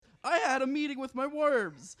I had a meeting with my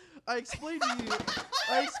worms. I explained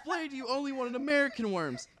to you only wanted American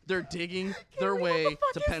worms. They're digging their way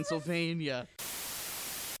to Pennsylvania.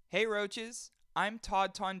 Hey Roaches, I'm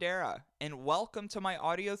Todd Tondera, and welcome to my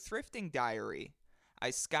audio thrifting diary.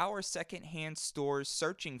 I scour secondhand stores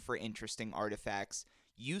searching for interesting artifacts,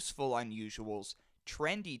 useful unusuals,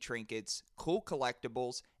 trendy trinkets, cool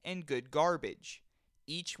collectibles, and good garbage.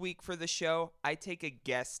 Each week for the show, I take a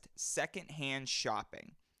guest secondhand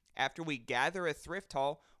shopping. After we gather a thrift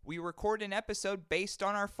haul, we record an episode based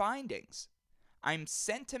on our findings. I'm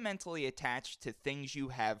sentimentally attached to things you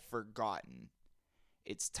have forgotten.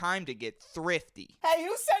 It's time to get thrifty. Hey,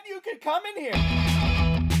 who said you could come in here?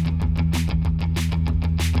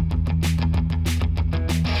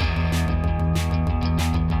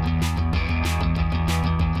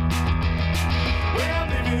 Well,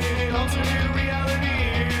 living in an alternate reality,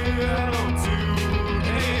 I don't do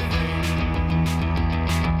anything.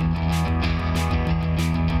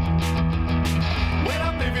 When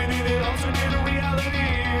I'm living in an alternate reality,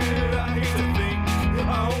 I hate to think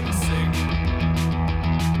I only sing.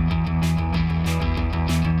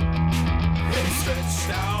 Stretched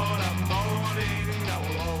out, I'm mourning, I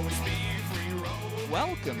will always be free roaming.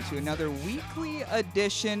 Welcome to another weekly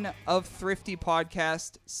edition of Thrifty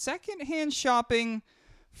Podcast, secondhand shopping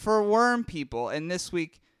for worm people. And this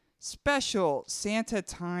week, special Santa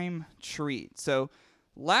time treat. So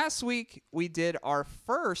last week, we did our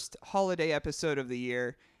first holiday episode of the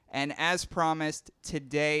year. And as promised,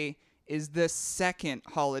 today is the second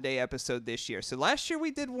holiday episode this year. So last year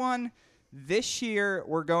we did one. This year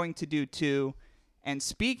we're going to do two. And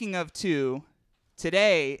speaking of two,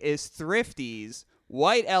 today is Thrifty's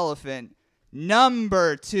White Elephant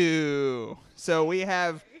number 2. So we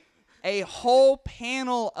have a whole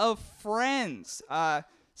panel of friends.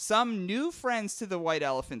 Some new friends to the White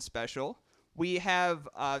Elephant special. We have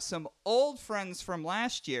some old friends from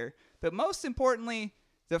last year. But most importantly,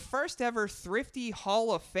 the first ever Thrifty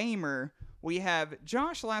Hall of Famer. We have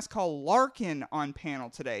Josh Last Call Larkin on panel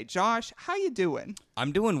today. Josh, how you doing?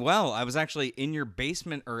 I'm doing well. I was actually in your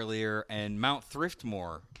basement earlier, and Mount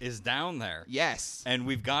Thriftmore is down there. Yes. And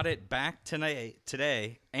we've got it back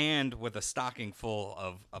today, and with a stocking full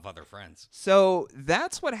of other friends. So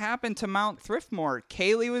that's what happened to Mount Thriftmore.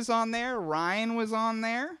 Kaylee was on there. Ryan was on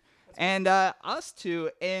there. And us two.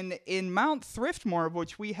 And in Mount Thriftmore,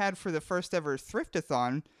 which we had for the first ever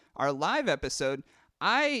Thriftathon, our live episode,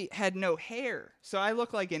 I had no hair, so I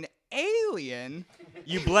look like an alien.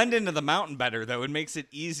 You blend into the mountain better, though. It makes it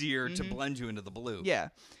easier to blend you into the blue. Yeah.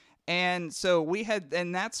 And so we had,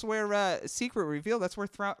 and that's where, secret reveal, that's where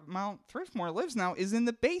Mount Thriftmore lives now, is in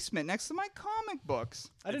the basement next to my comic books.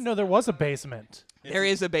 I didn't know there was a basement. There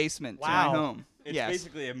is a basement to my home. It's yes.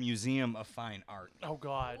 basically a museum of fine art. Oh,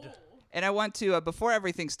 God. And I want to, before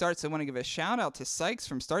everything starts, I want to give a shout out to Sykes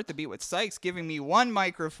from Start the Beat with Sykes, giving me one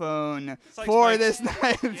microphone for this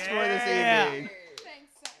night, for this evening.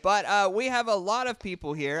 But we have a lot of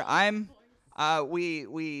people here.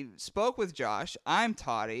 We spoke with Josh. I'm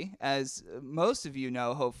Toddy, as most of you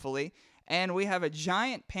know, hopefully. And we have a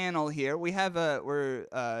giant panel here. We're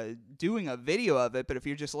doing a video of it, but if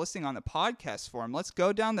you're just listening on the podcast form, let's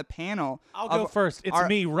go down the panel. I'll go first. It's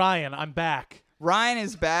me, Ryan. I'm back. Ryan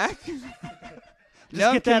is back. Just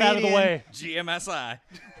get that out of the way. GMSI.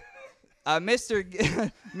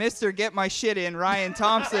 Mr. Get My Shit In, Ryan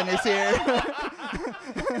Thompson is here.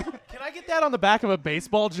 Can I get that on the back of a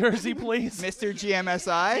baseball jersey, please? Mr.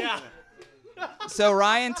 GMSI. Yeah. So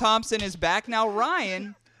Ryan Thompson is back. Now,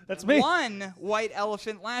 Ryan That's me. won White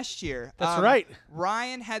Elephant last year. That's right.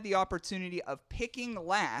 Ryan had the opportunity of picking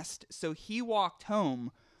last, so he walked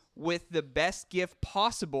home with the best gift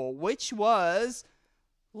possible, which was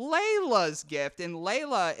Layla's gift. And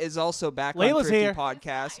Layla is also back on Layla's Thrifty here.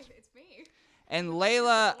 Podcast. It's me. And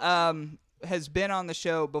Layla has been on the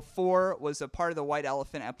show before, was a part of the White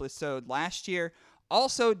Elephant episode last year.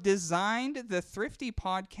 Also designed the Thrifty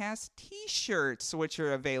Podcast t-shirts, which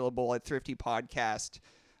are available at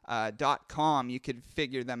thriftypodcast.com. You could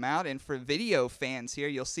figure them out. And for video fans here,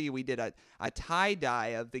 you'll see we did a tie-dye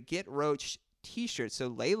of the Get Roach t-shirt. So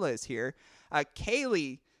Layla is here.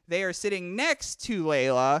 Kaylee, they are sitting next to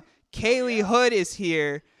Layla. Kaylee Hood is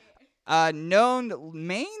here. Known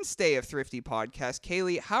mainstay of Thrifty Podcast.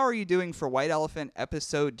 Kaylee, how are you doing for White Elephant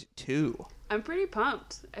episode 2? I'm pretty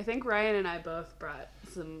pumped. I think Ryan and I both brought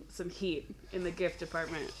some heat in the gift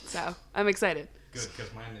department, so I'm excited. Good,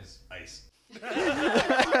 because mine is ice.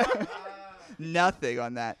 Nothing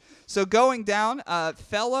on that. So going down,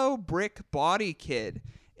 fellow Brick Body Kid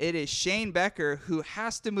it is Shane Becker who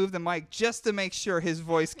has to move the mic just to make sure his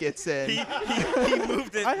voice gets in. He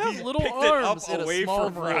moved it. I have he little picked it up arms and a away small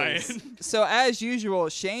from Ryan. voice. So as usual,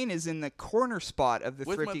 Shane is in the corner spot of the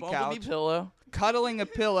With my thrifty bumblebee couch, pillow. cuddling a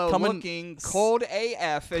pillow, Coming looking cold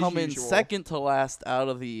AF as Coming usual. second to last out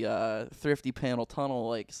of the thrifty panel tunnel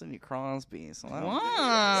like Sidney Crosby. So, Wow.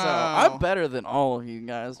 so I'm better than all of you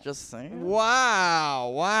guys, just saying.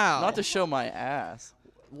 Wow. Not to show my ass.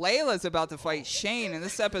 Layla's about to fight Shane, and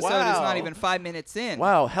this episode is not Wow. even 5 minutes in.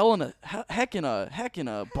 Wow, heck in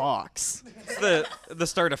a box. It's the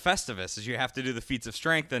start of Festivus is you have to do the feats of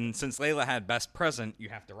strength, and since Layla had best present, you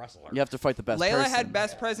have to wrestle her. You have to fight the best Layla person. had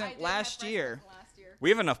best I present did last have year. presents last year. We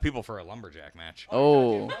have enough people for a lumberjack match.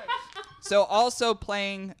 Oh. So also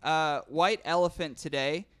playing White Elephant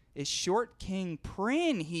today is Short King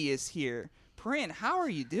Prin. He is here. Prin, how are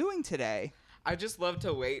you doing today? I just love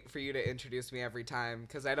to wait for you to introduce me every time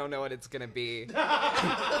because I don't know what it's gonna be,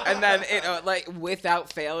 and then like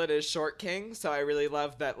without fail it is Short King. So I really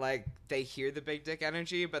love that like they hear the big dick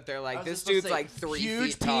energy, but they're like, this dude's like 3 huge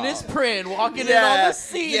feet tall. penis Prin walking in on the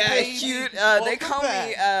scene. Yeah, baby. huge. They Welcome call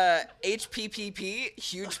me back. HPPP,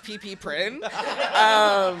 huge PP Prin.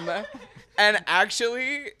 And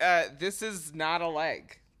actually, this is not a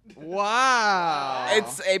leg. Wow.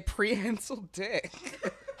 It's a prehensile dick.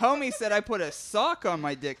 Homie said I put a sock on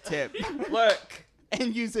my dick tip Look,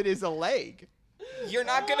 and use it as a leg. you're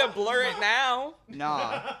not gonna blur it now,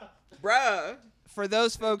 Nah. bruh. For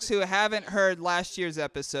those folks who haven't heard last year's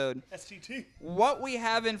episode, STT. what we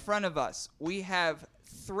have in front of us, we have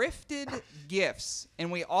thrifted gifts,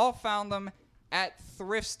 and we all found them at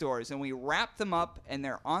thrift stores, and we wrapped them up, and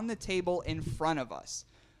they're on the table in front of us.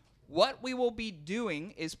 What we will be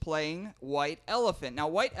doing is playing White Elephant. Now,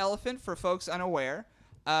 White Elephant, for folks unaware,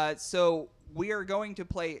 so we are going to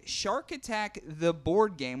play Shark Attack, the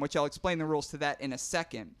board game, which I'll explain the rules to that in a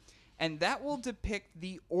second. And that will depict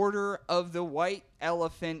the order of the White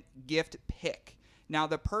Elephant gift pick. Now,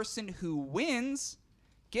 the person who wins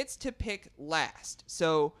gets to pick last.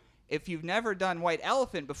 So if you've never done White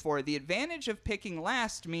Elephant before, the advantage of picking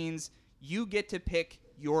last means you get to pick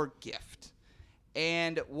your gift.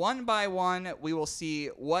 And one by one, we will see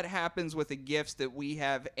what happens with the gifts that we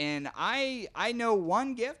have. And I know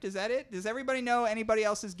one gift. Is that it? Does everybody know anybody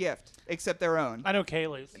else's gift except their own? I know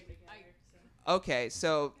Kaylee's. Okay,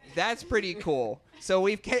 so that's pretty cool. So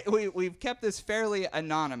we've kept this fairly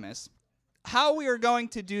anonymous. How we are going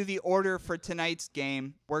to do the order for tonight's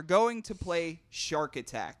game, we're going to play Shark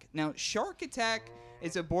Attack. Now, Shark Attack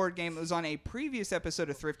is a board game that was on a previous episode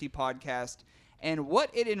of Thrifty Podcast, and what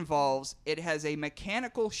it involves, it has a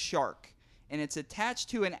mechanical shark, and it's attached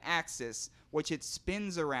to an axis, which it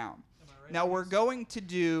spins around. Now, we're going to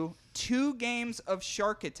do 2 games of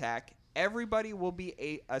Shark Attack. Everybody will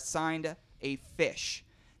be assigned a fish.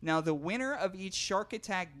 Now, the winner of each Shark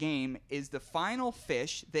Attack game is the final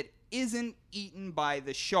fish that isn't eaten by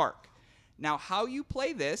the shark. Now, how you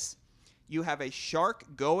play this, you have a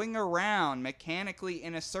shark going around mechanically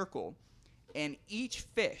in a circle, and each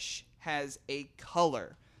fish has a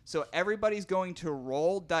color. So everybody's going to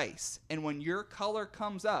roll dice, and when your color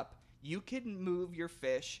comes up, you can move your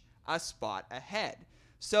fish a spot ahead.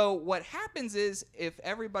 So what happens is if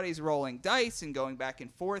everybody's rolling dice and going back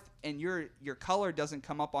and forth and your color doesn't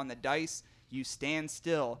come up on the dice, you stand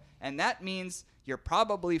still. And that means you're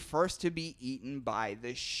probably first to be eaten by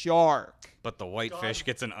the shark. But the white fish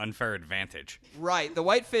gets an unfair advantage. Right. The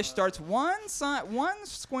white fish starts one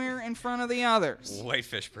square in front of the others.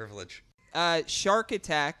 Whitefish privilege. Shark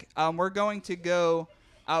Attack. We're going to go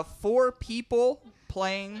 4 people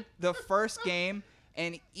playing the first game,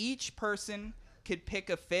 and each person could pick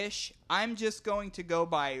a fish. I'm just going to go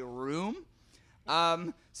by room.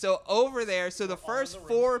 So over there, so the first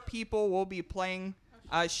 4 people will be playing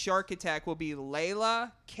Shark Attack will be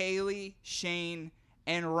Layla, Kaylee, Shane,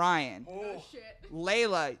 and Ryan. Oh shit.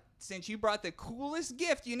 Layla, since you brought the coolest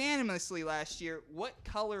gift unanimously last year, what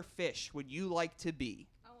color fish would you like to be?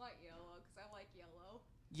 I like yellow because I like yellow.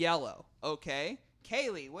 Yellow. Okay.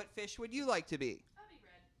 Kaylee, what fish would you like to be?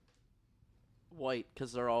 White,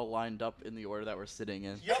 because they're all lined up in the order that we're sitting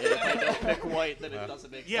in. And if I don't pick white, then it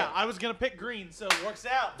doesn't make Yeah, sense. I was gonna pick green, so it works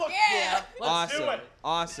out. Fuck Yeah. Let's awesome. do it.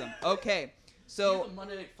 Awesome. Okay. So the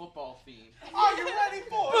Monday Night Football theme. Are you ready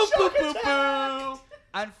for Shark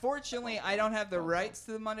unfortunately, I don't have the rights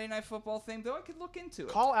to the Monday Night Football thing, though I could look into it.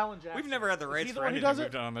 Call Alan Jackson. We've never had the Is rights he the for one who anything does we've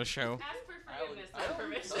it? done on this show. Ask for forgiveness, not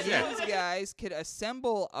permission. Yeah. These guys could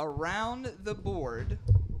assemble around the board.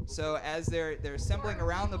 So as they're assembling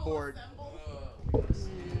around the board,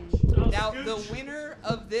 Now, the winner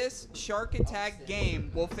of this Shark Attack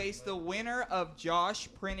game will face the winner of Josh,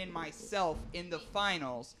 Prin, and myself in the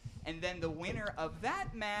finals. And then the winner of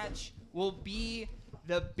that match will be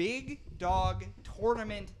the Big Dog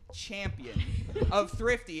Tournament champion of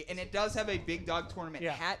Thrifty. And it does have a Big Dog Tournament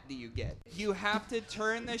hat that you get. You have to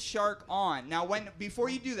turn the shark on. Now, before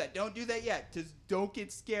you do that, don't do that yet. Just don't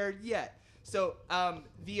get scared yet. So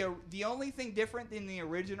the only thing different than the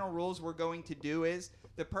original rules we're going to do is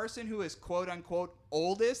the person who is quote-unquote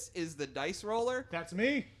oldest is the dice roller. That's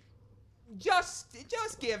me. Just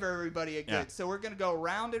give everybody a good. Yeah. So we're going to go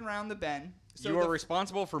round and round the bend. So You are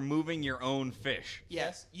responsible for moving your own fish.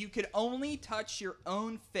 Yes. You could only touch your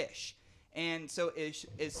own fish. And so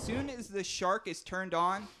as soon as the shark is turned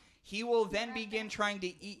on, he will then begin trying to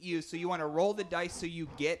eat you. So you want to roll the dice so you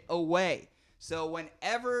get away. So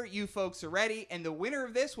whenever you folks are ready, and the winner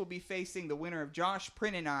of this will be facing the winner of Josh,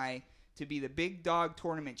 Prin, and I to be the Big Dog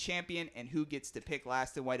Tournament champion, and who gets to pick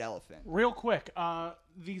last in White Elephant. Real quick,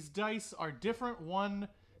 these dice are different. One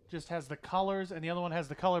just has the colors, and the other one has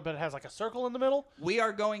the color, but it has like a circle in the middle. We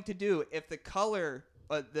are going to do, if the color,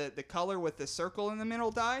 the color with the circle in the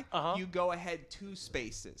middle die, you go ahead 2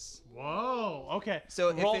 spaces. Whoa, okay. So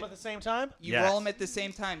if roll it- them at the same time? You Yes. roll them at the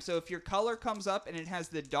same time. So if your color comes up and it has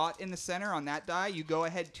the dot in the center on that die, you go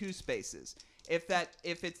ahead 2 spaces.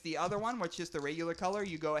 If it's the other one, which is the regular color,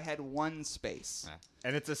 you go ahead 1 space.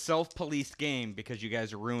 And it's a self-policed game because you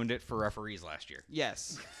guys ruined it for referees last year.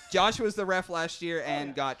 Yes. Josh was the ref last year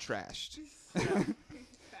and got trashed.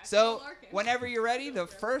 So whenever you're ready, the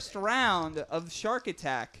first round of Shark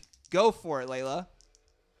Attack. Go for it, Layla.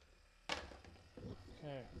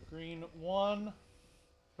 Okay, green 1.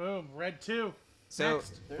 Boom, red 2. So,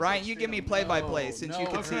 Next. Ryan, you give me play-by-play since you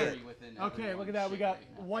can see it. Okay, look at that. We got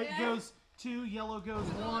white goes 2, yellow goes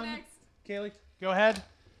 1. next. Kaylee, go ahead.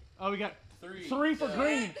 Oh, we got 3 for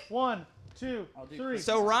green. 1, 2, 3.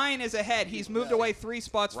 So Ryan is ahead. He's moved away 3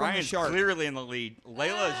 spots from the Ryan's shark. clearly in the lead.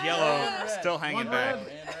 Layla's yellow, still hanging One back.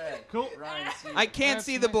 red. Cool. I can't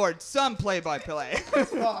see the board. Some play-by-play.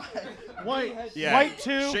 White. Yeah. White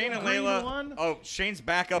 2. Shane and green Layla. 1. Oh, Shane's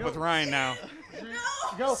back up with Ryan now.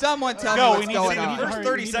 Go. Someone tell Go, me we what's need to going see the on. first- First hurry,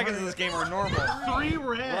 30 we need to seconds hurry. of this game are normal. 3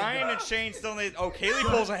 red. Ryan and Shane still need. Oh, Kaylee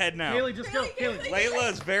pulls ahead now. Kaylee, just go. Kaylee.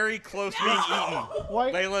 Layla is very close to being eaten.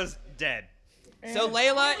 White. Layla's dead. So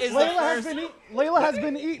Layla is the Layla has first. been Layla has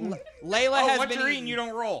been eaten. Layla Oh, has once been you're eaten. eating, you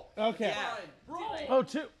don't roll. Okay. Yeah. Oh,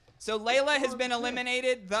 2. So Layla has been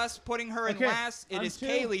eliminated, thus putting her in Okay, last. It I'm is 2.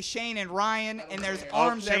 Kaylee, Shane, and Ryan, and there's Oh,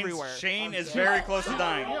 arms Shane's- everywhere. Shane is very close to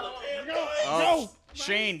dying. Oh,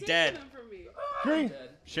 Shane dead. Green.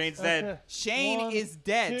 Shane's Okay. dead. Shane 1, is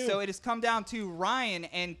dead, 2. so it has come down to Ryan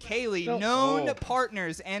and Kaylee, No. known Oh.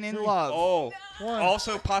 partners and in 3. love. Oh, 1.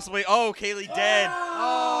 also possibly. Oh, Kaylee dead.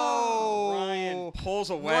 Oh. Ryan pulls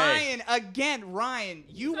away. Ryan, again, Ryan,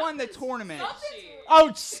 you won the tournament.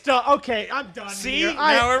 Oh, stop. Okay, I'm done. See, here.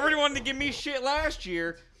 now everyone wanted to give me shit last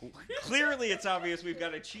year. Clearly, it's obvious we've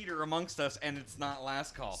got a cheater amongst us, and it's not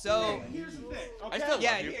last call. So, Here's the thing. I Okay. still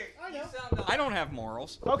yeah, love you. here. I know. you sound the- I don't have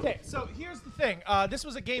morals. Okay, so here's the thing. This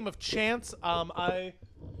was a game of chance.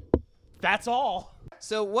 That's all.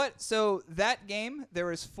 So that game, there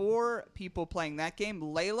was 4 people playing that game.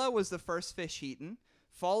 Layla was the first fish eaten,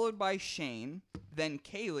 followed by Shane, then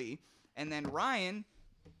Kaylee, and then Ryan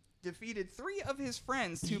defeated 3 of his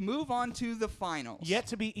friends to move on to the finals. Yet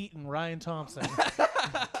to be eaten, Ryan Thompson.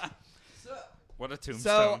 What a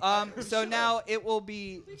tombstone. So now it will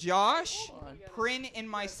be Josh, Prin, and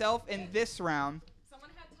myself in this round. Someone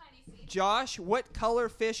had tiny seeds. Josh, what color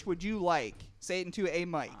fish would you like? Say it into a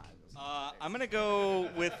mic. I'm going to go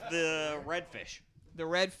with the redfish. The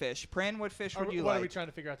red fish. Prin, what fish would you what like? are we trying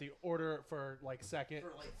to figure out the order for like second,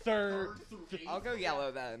 third? I'll go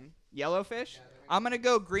yellow then. Yellow fish? I'm going to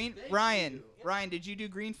go green. Ryan, did you do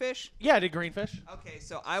green fish? Yeah, I did green fish. Okay,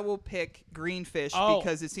 so I will pick green fish Oh.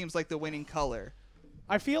 because it seems like the winning color.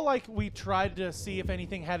 I feel like we tried to see if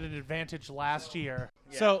anything had an advantage last year.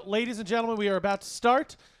 So, ladies and gentlemen, we are about to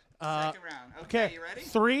start. Second round. Okay, you ready?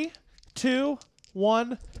 3, 2,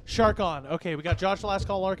 1, shark on. Okay, we got Josh Last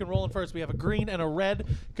Call Larkin rolling first. We have a green and a red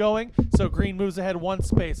going. So green moves ahead 1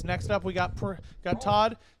 space. Next up, we got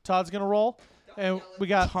Todd. Todd's gonna roll. And we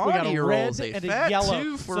got a Toddy red rolls a and a fat yellow.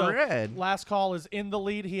 2 for So red. Last Call is in the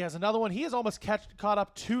lead. He has another one. He has almost caught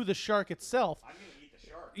up to the shark itself. I'm gonna eat the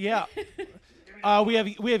shark. Yeah.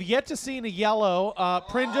 We have yet to see a yellow.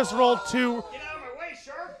 Prin just rolled 2. Get out of my way,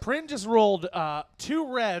 shark! Prin just rolled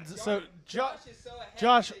 2 reds. So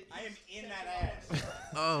Josh. I am in that ass.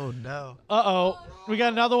 Oh no. We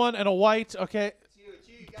got another one and a white. Okay.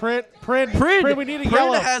 Prin, we need a Prin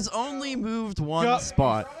yellow. has only moved 1 Go.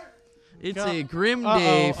 spot. It's Go. a grim Uh-oh,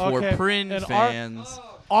 day for okay. Prin And fans.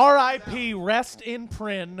 R.I.P. Rest in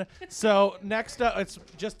Prin. So next up, it's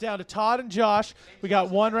just down to Todd and Josh. We got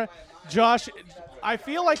one. Josh, I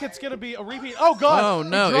feel like it's going to be a repeat. Oh, God. Oh he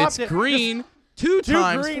no, dropped it's it. green. Two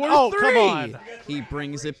times green. for Oh, 3. come on. He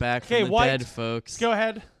brings it back Okay, from the white. dead, folks. Go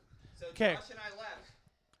ahead. Okay.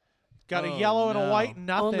 Got a Oh, yellow and a no. white.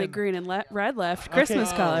 Nothing. Only green and red left. Christmas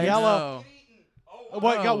Okay, colors. yellow.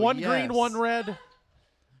 What? Got Oh, one yes. green, one red.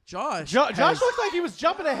 Josh. Josh has- looked like he was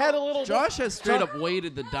jumping ahead a little. Josh has straight up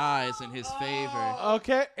weighted the dies in his favor,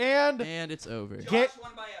 Okay, and and it's over. get.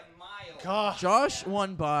 won by a mile. Gosh. Josh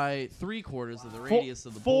won by 3/4 of the radius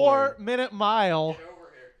of the 4 board. minute mile.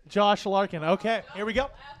 Josh Larkin. Okay, here we go.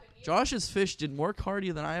 Josh's fish did more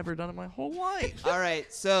cardio than I ever done in my whole life. All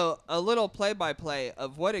right, so a little play-by-play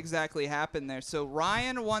of what exactly happened there. So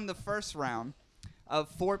Ryan won the first round of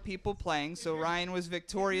 4 people playing, so Ryan was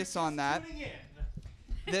victorious on that.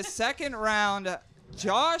 The second round,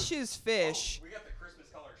 Josh's fish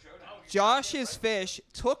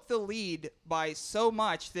took the lead by so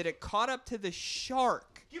much that it caught up to the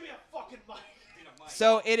shark. Give me a fucking mic.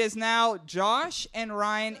 So it is now Josh and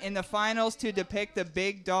Ryan in the finals to depict the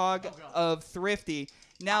big dog of Thrifty.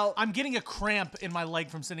 Now, I'm getting a cramp in my leg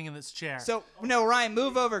from sitting in this chair. so no, Ryan,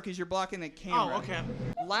 move over because you're blocking the camera. Oh, okay.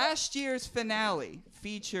 Last year's finale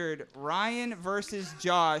featured Ryan versus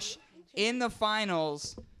Josh in the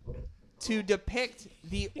finals to depict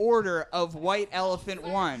the order of White Elephant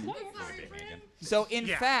 1. So, in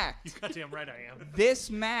Yeah. fact, You goddamn right I am. this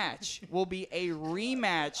match will be a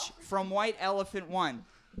rematch from White Elephant 1.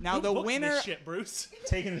 Now, the Book winner this shit, Bruce.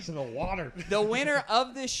 Taking it to the water. the winner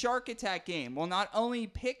of this Shark Attack game will not only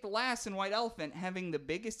pick last in White Elephant, having the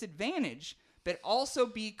biggest advantage, but also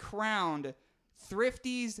be crowned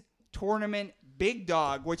Thrifty's Tournament Big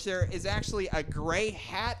Dog, which there is actually a gray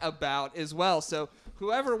hat about as well. So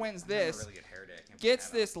whoever wins this gets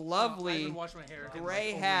this I lovely haven't washed my hair in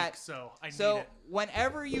gray like a hat. week, so I need So it.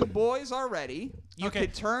 whenever you boys are ready, you Okay.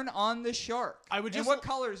 could turn on the shark. I would And just- what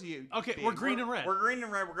colors you? Okay, be? we're green and red. We're green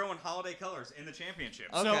and red. We're going holiday colors in the championship.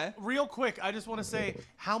 Okay. So, real quick, I just want to say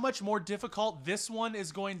how much more difficult this one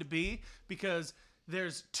is going to be because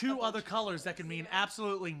there's 2 other colors that can mean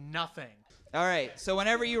absolutely nothing. All right. So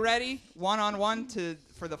whenever you're ready, 1-on-1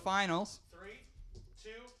 for the finals. 3, 2,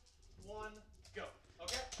 1, go.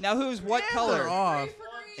 Okay. Now who's what They're color? off.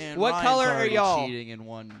 And What Ryan's color are already y'all? cheating in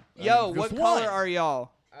one. Yo, just what one. color are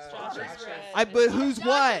y'all? But who's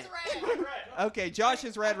what? Okay, Josh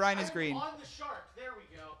is red, Ryan is green. On the shark. There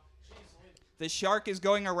we go. Jeez, The shark is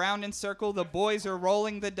going around in circle. The boys are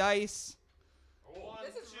rolling the dice.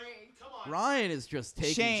 This is rigged. come on. Ryan is just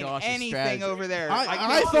taking Shane, Josh's anything strategy. over there. I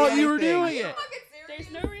can't thought see you were anything. doing it. Fucking serious?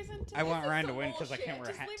 There's no reason to. I want This is Ryan to some win 'cause I can't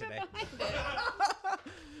bullshit. wear a hat Just leave today. it behind it.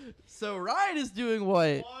 So Ryan is doing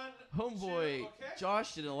what 1, homeboy 2, okay.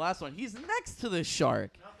 Josh did in the last one. He's next to the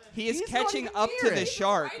shark. He is He's not catching even up to near the it.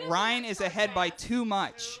 shark. Ryan is ahead by too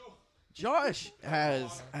much. Josh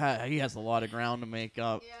has he has a lot of ground to make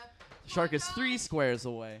up. Yeah. Shark is 3 squares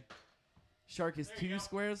away. Shark is 2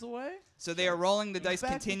 squares away. So they are rolling the dice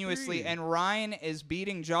back to continuously, 3. and Ryan is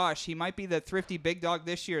beating Josh. He might be the Thrifty Big Dog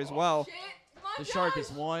this year as well. Shit. Come on, The shark Josh.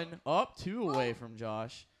 is 1 up, 2 away from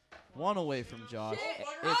Josh. 1 away from Josh. Shit,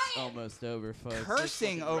 It's Ryan! almost over, folks.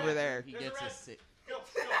 Cursing over there. He gets a 6.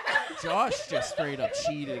 Josh just straight up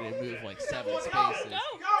cheated and moved like 7 spaces.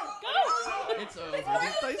 It's over. The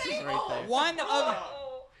dice is right there.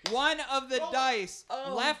 One of the dice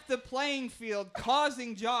left the playing field,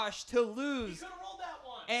 causing Josh to lose.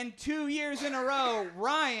 And 2 years in a row,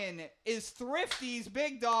 Ryan is Thrifty's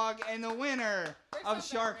Big Dog and the winner of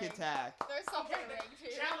Shark Attack. There's something rigged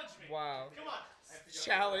here. Challenge me. Wow. Come on.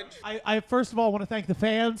 Challenge. I first of all want to thank the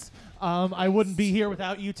fans. I wouldn't be here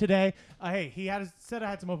without you today. Hey, he said I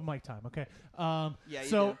had some open mic time. Okay. Yeah, you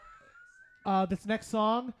so, this next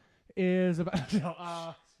song is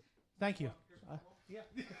about. Thank you.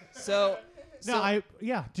 So, No, Do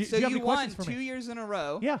you have you any won questions for 2 me? years in a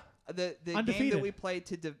row. Yeah. The game Undefeated. that we played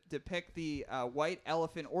to depict the White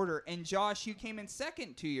Elephant Order. And Josh, you came in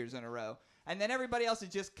second 2 years in a row. And then everybody else is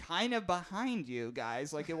just kind of behind you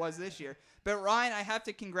guys like it was this year. But Ryan, I have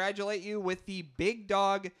to congratulate you with the Big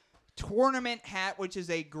Dog Tournament hat, which is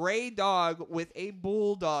a gray dog with a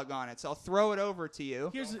bulldog on it. So I'll throw it over to you.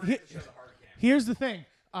 Here's the thing.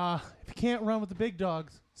 If you can't run with the big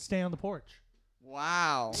dogs, stay on the porch.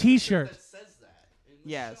 Wow. T-shirt.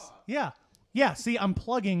 Yes. Yeah. Yeah, see, I'm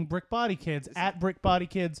plugging Brick Body Kids at Brick Body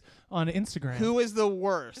Kids on Instagram. Who is the Who's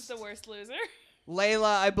worst? the worst loser?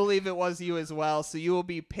 Layla, I believe it was you as well. So you will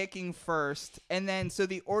be picking first. And then, so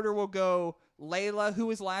the order will go Layla, who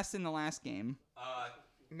was last in the last game?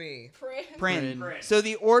 Me. Prin. Prin. So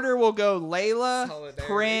the order will go Layla, Solidarity.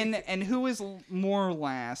 Prin, and who was more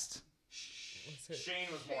last? Shane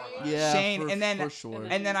was more last. Yeah, Shane, for, and then for sure.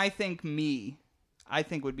 and then I think me. I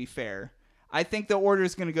think would be fair. I think the order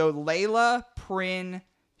is going to go Layla, Prin,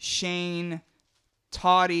 Shane,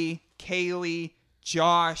 Toddy, Kaylee,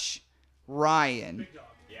 Josh, Ryan.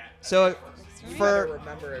 So You better for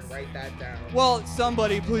remember and write that down. well,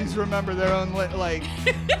 somebody please remember their own like.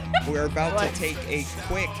 We're about to take a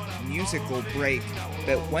quick musical break,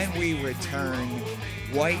 but when we return,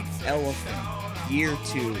 White Elephant, Year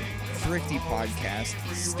 2, Thrifty Podcast.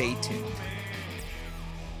 Stay tuned.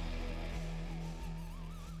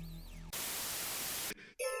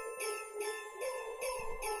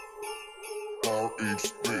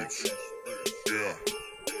 RH bitch. Yeah.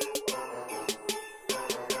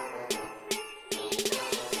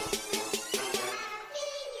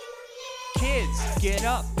 Kids, get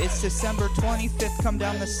up. It's December 25th. Come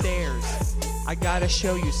down the stairs. I gotta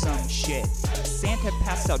show you some shit. Santa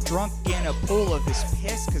passed out drunk in a pool of his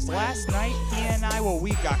piss, cause last night he and I, well,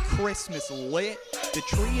 we got Christmas lit. The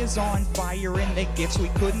tree is on fire and the gifts we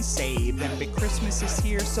couldn't save. Then big Christmas is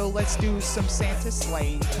here, so let's do some Santa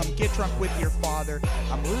slaying. Come get drunk with your father.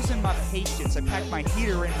 I'm losing my patience. I packed my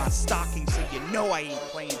heater in my stocking, so you know I ain't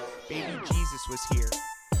playing. Baby Jesus was here.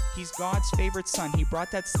 He's God's favorite son. He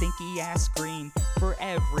brought that stinky ass green for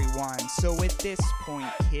everyone. So at this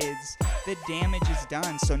point, kids, the damage is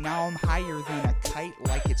done. So now I'm higher than a kite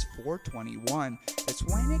like it's 421. That's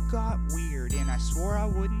when it got weird, and I swore I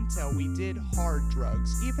wouldn't tell. We did hard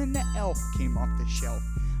drugs. Even the elf came off the shelf.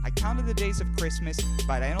 I counted the days of Christmas,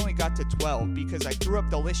 but I only got to 12 because I threw up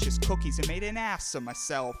delicious cookies and made an ass of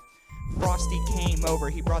myself. Frosty came over,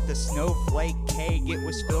 he brought the snowflake cake. It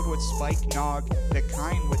was filled with spike nog, the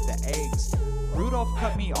kind with the eggs. Rudolph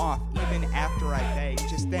cut me off even after I begged.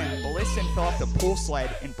 Just then, Blisson fell off the pool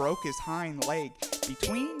sled and broke his hind leg.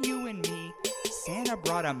 Between you and me, Santa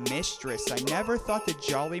brought a mistress. I never thought the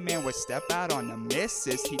jolly man would step out on the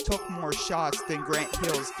missus. He took more shots than Grant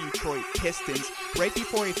Hill's Detroit Pistons. Right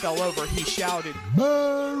before he fell over, he shouted,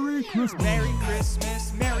 Merry Christmas! Merry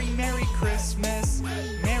Christmas! Merry, Merry Christmas!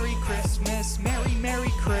 Merry Christmas! Merry, Merry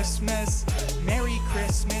Christmas! Merry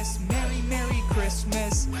Christmas! Merry, Merry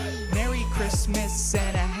Christmas! Merry Christmas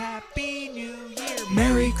and a Happy New Year!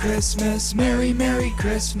 Merry Christmas! Merry, Merry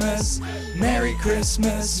Christmas! Merry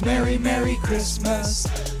Christmas! Merry, Merry Christmas!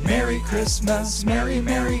 Merry Christmas! Merry,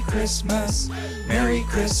 Merry Christmas! Merry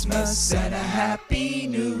Christmas and a Happy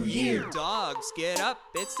New Year! Dogs, get up!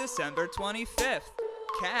 It's December 25th.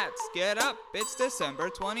 Cats, get up! It's December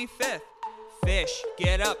 25th. Fish,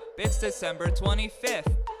 get up! It's December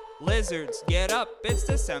 25th. Lizards, get up! It's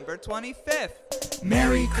December 25th.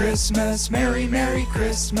 Merry Christmas, Merry, Merry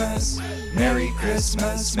Christmas. Merry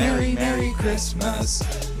Christmas, Merry, Merry Christmas.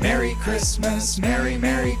 Merry Christmas, Merry,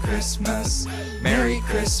 Merry Christmas. Merry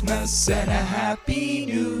Christmas and a Happy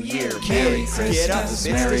New Year. Merry Christmas,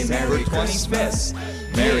 Merry, Merry Christmas.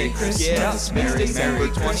 Merry Christmas, Merry,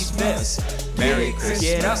 Merry Christmas. Merry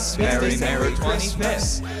Christmas, Merry, Merry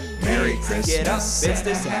Christmas. Merry Christmas, it's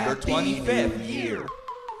December 25th year.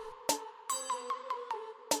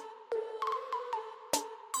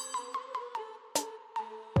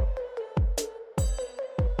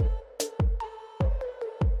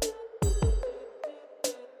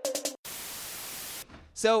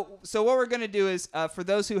 So what we're gonna do is, for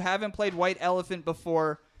those who haven't played White Elephant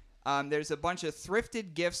before, there's a bunch of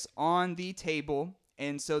thrifted gifts on the table,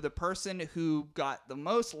 and so the person who got the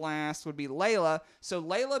most last would be Layla. So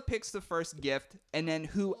Layla picks the first gift, and then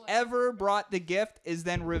whoever brought the gift is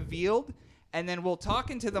then revealed, and then we'll talk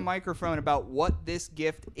into the microphone about what this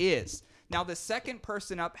gift is. Now the second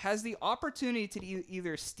person up has the opportunity to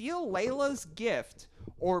either steal Layla's gift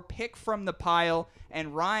or pick from the pile,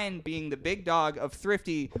 and Ryan, being the big dog of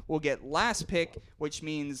Thrifty, will get last pick, which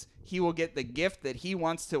means he will get the gift that he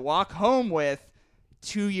wants to walk home with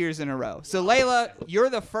 2 years in a row. So Layla, you're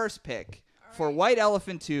the first pick for White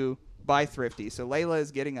Elephant 2 by Thrifty. So Layla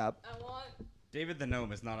is getting up. I want David the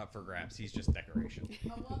Gnome is not up for grabs. He's just decoration. this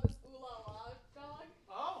ooh la la dog.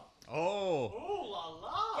 Oh. Ooh la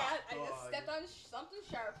la. Yeah, I just stepped on something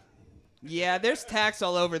sharp. Yeah, there's tacks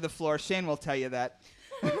all over the floor. Shane will tell you that.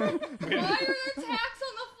 Why are there tacks on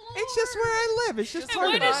the floor? It's just where I live. It's just And part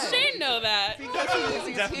why of does it. Shane know that? Because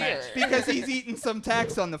he's here. Because he's eaten some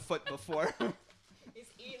tacks on the foot before. He's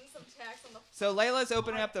eating some tacks on the floor. So Layla's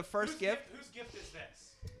opening up the first gift. Whose gift is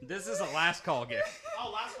this? This is a last call gift.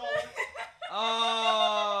 Oh, last call.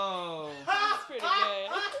 Oh. That's pretty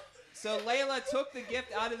good. So Layla took the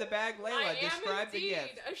gift out of the bag. I Layla, am describe the indeed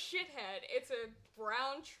gift. a shithead. It's a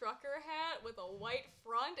brown trucker hat with a white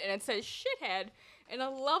front, and it says shithead in a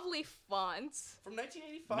lovely font. From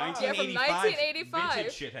 1985. 1985.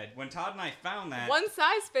 Vintage shithead. When Todd and I found that, One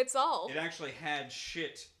size fits all. it actually had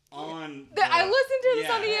shit on. I listened to this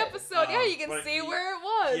on the yeah, episode. Yeah, you can but see you- where it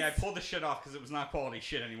was. Yeah, I pulled the shit off because it was not quality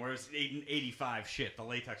shit anymore. It was 85 shit. The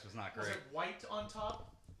latex was not Was great. it white on top?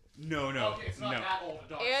 No, no, Okay, it's not no. that old.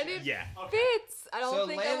 Dog And shit. it Yeah. fits. I don't So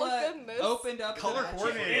think I look good Layla in this. opened up Color the hatchet.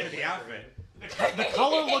 coordinated to the outfit. The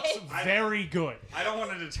color looks very good. I don't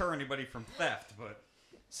want to deter anybody from theft, but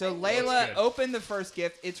So Looks Layla good. opened the first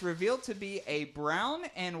gift. It's revealed to be a brown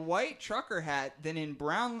and white trucker hat. Then in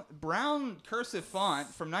brown cursive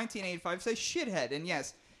font from 1985 says shithead. And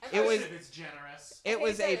yes, it was It's generous. it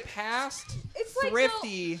was a that. past It's like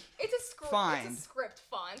thrifty. It's a script. Find. It's a script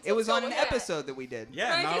font. It was Let's on go an with that. episode that we did.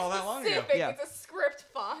 yeah, Like, not it's all that long ago. specific. Yeah. It's a script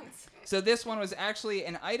font. So this one was actually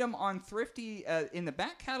an item on Thrifty in the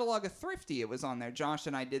back catalog of Thrifty. It was on there. Josh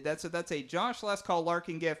and I did that. So that's a Josh Last Call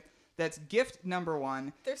Larkin gift. That's gift number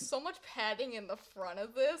 1. There's so much padding in the front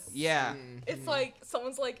of this. Yeah. It's like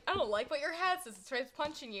someone's like, I don't like what your hat says. It tries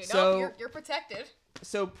punching you. So- No, you're protected.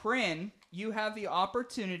 So Prin, you have the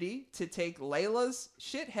opportunity to take Layla's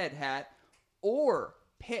shithead hat or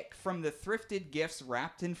pick from the thrifted gifts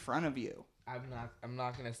wrapped in front of you. I'm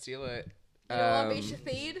not gonna steal it. You don't want to be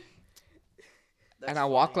Shafid? And I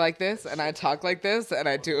walk like this, and I talk like this, and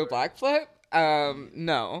I do a black flip.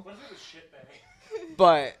 No. What if it was shit bag?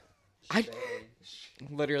 But I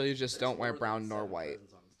literally just don't wear brown nor white.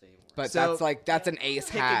 But So, that's an ace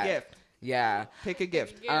Pick hat. a gift. Yeah. Pick a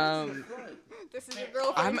gift. This is your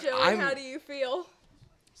girlfriend, Joey. I'm- How do you feel?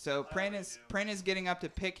 So Prin is getting up to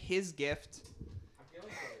pick his gift.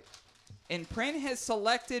 And Prin has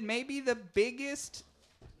selected maybe the biggest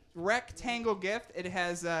rectangle gift. It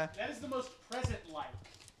has That is the most present-like.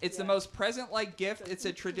 it's the most present-like gift. It's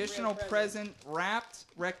a traditional present wrapped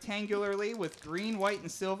rectangularly with green, white, and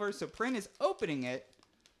silver. So Prin is opening it.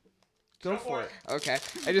 Go for it. Okay.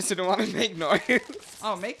 I just didn't want to make noise.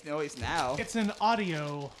 Oh, make noise now. It's an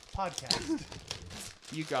audio podcast.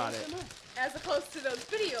 You got it. As opposed to those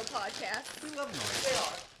video podcasts.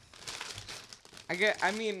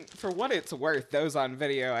 I mean, for what it's worth, those on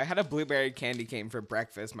video, I had a blueberry candy cane for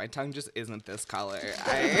breakfast. My tongue just isn't this color.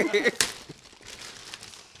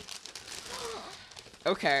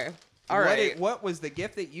 Okay. All right. What was the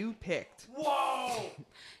gift that you picked?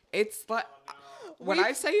 It's like when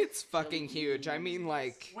I say it's fucking huge, I mean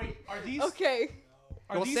like Wait, are these? Okay.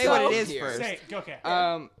 Are Well, these say what it so- is here? first. Say okay.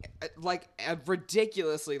 like a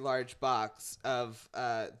ridiculously large box of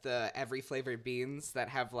the every flavored beans that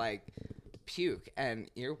have like puke and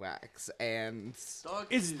earwax and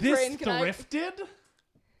Is this Bryn, can I- thrifted?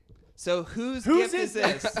 So whose Whose gift is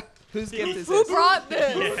is this? Whose gift is Who this? brought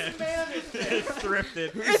this? It's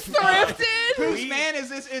thrifted. It's thrifted. Whose man is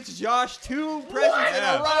this? It's Josh. 2 presents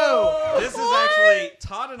Yeah. in a row. This is actually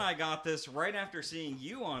Todd and I got this right after seeing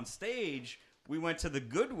you on stage. We went to the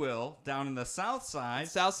Goodwill down in the South Side,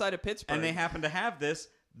 South side of Pittsburgh. and they happen to have this.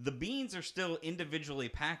 The beans are still individually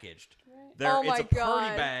packaged. Oh It's my a party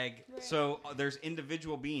God. bag, so there's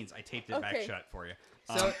individual beans. I taped it back Okay. shut for you.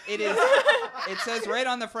 So it is. It says right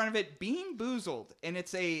on the front of it, Bean Boozled, and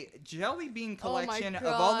it's a jelly bean Oh my collection of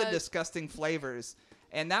all the God. disgusting flavors.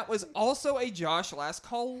 And that was also a Josh Last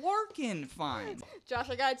Call Larkin find. Josh,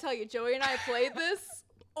 I gotta tell you, Joey and I played this.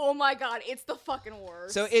 Oh my god, it's the fucking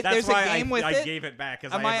worst. So That's there's why a game with I it. gave it back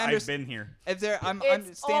because Am I I've been here. If there, I'm It's-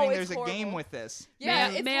 understanding oh, there's it's a game horrible. with this. yeah,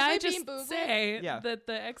 May, it's may supposed I to be just Bean Boozled. say Yeah. that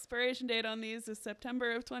the expiration date on these is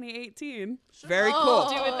September of 2018. Very Oh.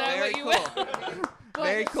 cool. Do with that Very what you cool. But-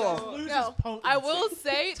 Very cool. Loses No, potency. I will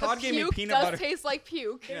say Todd the gave me puke peanut does butter. taste like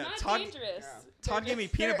puke. They're Yeah, not Todd- dangerous. Todd gave me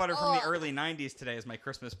peanut They're- butter from the oh. early 90s today as my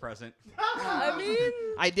Christmas present. I mean,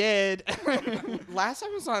 I did. last time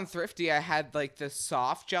I was on Thrifty, I had like the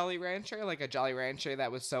soft Jolly Rancher, like a Jolly Rancher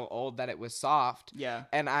that was so old that it was soft. Yeah.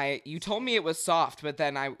 And you told me it was soft, but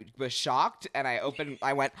then I was shocked and I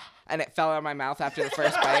went, and it fell out of my mouth after the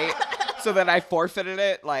first bite. So then I forfeited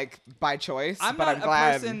it, like, by choice. I'm but not I'm a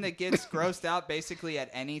glad. person that gets grossed out basically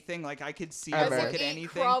at anything. Like I could see Ever. or does look it at eat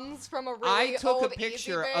anything. crumbs from a really I took old a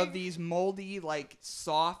picture Easy of Bake? these moldy, like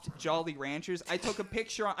soft Jolly Ranchers. I took a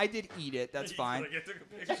picture. I did eat it. That's fine.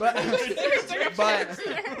 But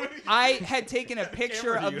I had taken a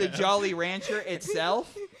picture camera do of you the have? Jolly Rancher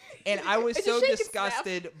itself, and I was It's a so shake and snap.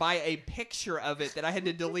 disgusted by a picture of it that I had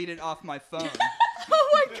to delete it off my phone. Oh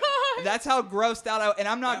my god! That's how grossed out I. And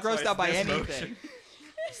I'm not That's grossed why out by it's this anything. motion.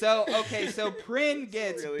 So okay, so Prin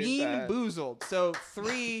gets Really Bean bad. Boozled. So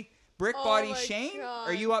 3 Brick Oh Body my Shane, God.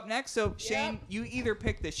 are you up next? So Shane, you either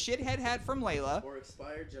pick the shithead hat from Layla, Or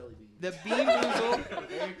expired jelly beans. the Bean Boozled.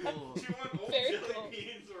 Very cool. Very cool.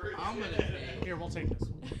 I'm gonna take. Here, we'll take this.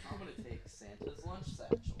 I'm gonna take Santa's lunch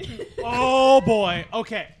satchel. Oh boy.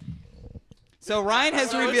 Okay. So Ryan has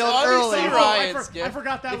So it's revealed obviously early. Ryan's I gift.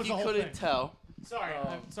 forgot that if was you the whole couldn't thing. tell. Sorry.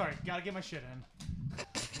 I'm sorry. Gotta get my shit in.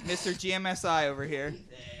 Mr. GMSI over here.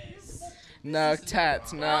 No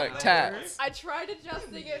tats, no tats. I tried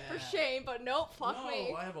adjusting it for Shane, but nope, fuck me.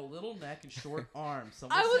 No, I have a little neck and short arms.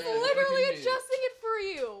 Someone I was say I'm literally fucking adjusting it for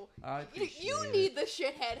you. I You appreciate need it. the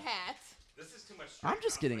shithead hat. This is too much. I'm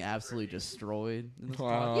just getting absolutely destroyed. In this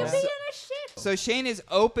Wow. You podcast. being a shit. So Shane is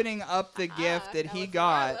opening up the gift that now he it's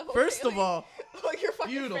got. my level, First of Haley. all, Look, your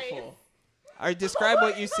fucking face. beautiful. All right, describe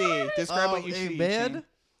what you see. Describe what you A see. man Shane.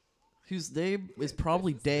 whose name is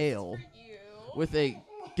probably Dale, You. with a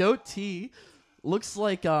goatee, looks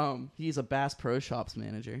like he's a Bass Pro Shops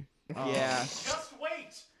manager. Yeah. Just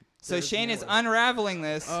wait. So There's Shane is more. unraveling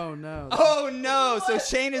this. Oh no. Oh no! So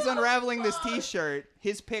Shane is unraveling this T-shirt.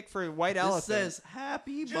 His pick for White This Elephant. says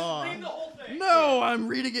Happy Just Mom. read the whole thing. No, I'm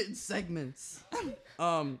reading it in segments.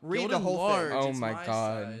 Read the Golden whole thing. Large, Oh it's my God.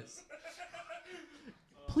 size.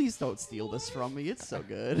 Please don't steal this from me. It's so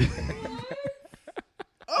good.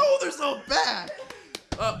 Oh, there's no back.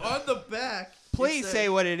 On the back. Please say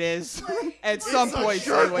what it is. At some It's a point, say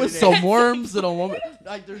shirt what it with is. some worms and a woman.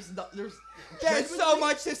 Like there's There's so genuinely-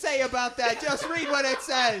 much to say about that. Just read what it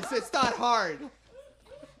says. It's not hard.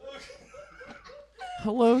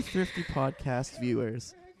 Hello, Thrifty Podcast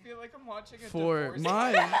viewers. I feel like I'm watching a For divorce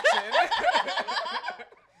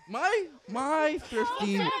my my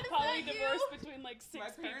thrifty. Probably divorced between like 6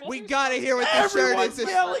 people. We gotta hear what this shirt Everyone's is.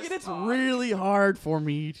 yelling, and it's really hard for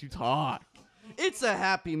me to talk. It's a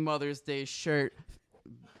Happy Mother's Day shirt.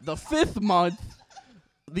 The 5th month,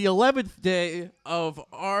 the 11th day of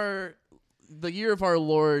the year of our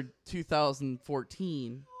Lord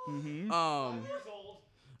 2014.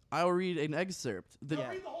 I'll read an excerpt.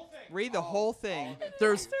 Read the whole thing.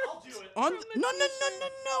 There's I'll do it. on. No.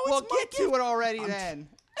 Well, It's my get to it already then.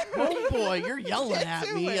 Oh boy, you're yelling Get at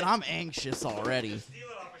to me, it. and I'm anxious already.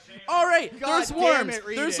 All right, God there's damn worms. it,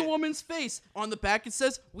 read There's a it. woman's face. On the back, it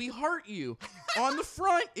says, "We heart you." On the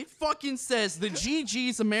front, it fucking says, "The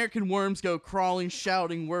GG's American worms go crawling,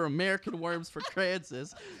 shouting, we're American worms for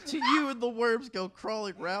Kansas. To you and the worms go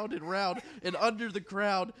crawling round and round and under the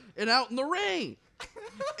ground and out in the rain."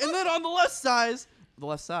 And then on the left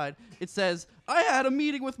side, it says, "I had a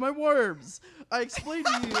meeting with my worms. I explained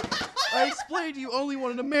to you only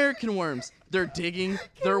wanted American worms. They're digging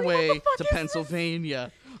their way to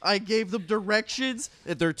Pennsylvania. I gave them directions,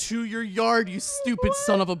 and they're to your yard, you stupid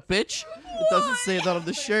son of a bitch." It doesn't say that on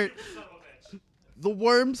the shirt. "The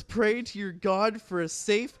worms pray to your God for a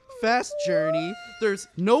safe, fast journey." There's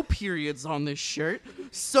no periods on this shirt.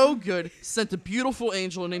 So good. Sent a beautiful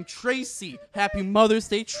angel named Tracy. Happy Mother's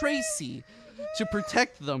Day, Tracy. To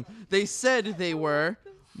protect them. They said they were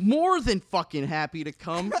more than fucking happy to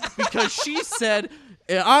come because she said,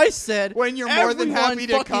 and I said, When you're more than everyone happy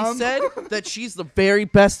to fucking come. said that she's the very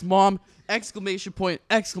best mom. Exclamation point,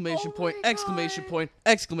 exclamation point, my exclamation God. point,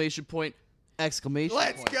 exclamation point, exclamation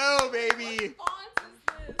Let's point. go, baby. Font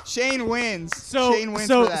is this? Shane wins. So Shane wins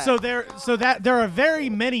for that. there are very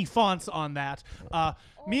many fonts on that.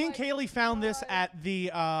 Me and Kaylee found this at the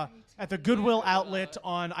Goodwill outlet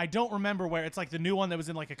on, I don't remember where. It's like the new one that was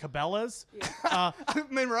in like a Cabela's.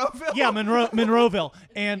 Monroeville. Yeah, Monroeville.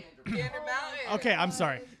 And Gander Mountain. okay, I'm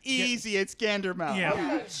sorry. Easy. It's Gandermouth.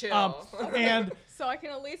 Yeah. Chill. And So I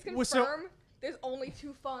can at least confirm Well, so- there's only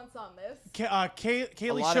 2 fonts on this.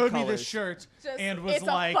 Kaylee lot of showed me this colors. shirt Just, and was it's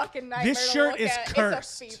like, a fucking nightmare "This to shirt look is at.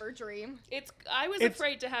 cursed." It's a fever dream. I was It's-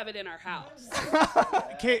 afraid to have it in our house.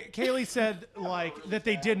 Kaylee said like that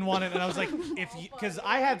they didn't want it, and I was like, because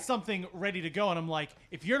I had something ready to go, and I'm like,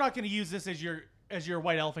 if you're not going to use this as your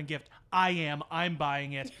white elephant gift, I am. I'm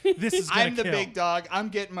buying it. This is gonna I'm the kill. big dog. I'm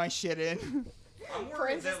getting my shit in. I'm worried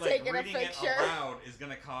Prince that is like taking a reading it picture. aloud is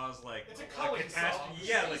gonna cause like a catastrophe.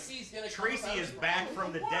 Yeah, like Tracy is back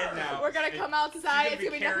from the dead now. We're gonna and come outside. she's It's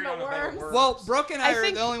gonna be nothing carrying but on about worms. Well, Brooke and I, I are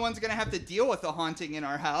think- the only ones going to have to deal with the haunting in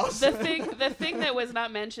our house. The thing that was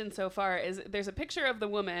not mentioned so far is there's a picture of the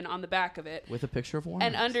woman on the back of it, With a picture of worms.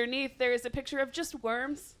 and underneath there is a picture of just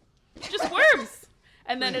worms, just worms,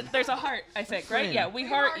 and then there's a heart. I think, right? Friend. Yeah, we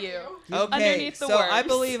heart you. Okay, Underneath the so I worms.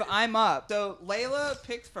 believe I'm up. So Layla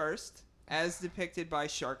picked first, as depicted by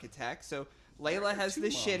Shark Attack. So Layla has the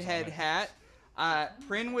shithead hat.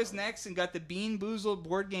 Prin was next and got the Bean Boozled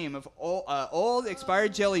board game of old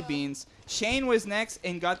expired jelly beans. Shane was next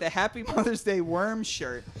and got the Happy Mother's Day worm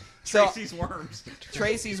shirt. So Tracy's worms.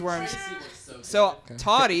 Tracy's worms. So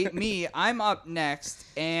Toddy, me, I'm up next,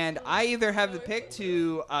 and I either have the pick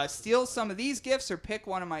to steal some of these gifts or pick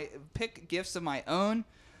gifts of my own.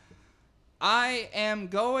 I am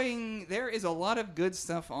going. There is a lot of good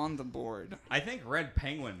stuff on the board. I think red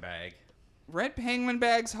penguin bag. Red penguin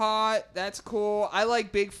bag's hot. That's cool. I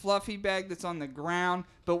like big fluffy bag that's on the ground.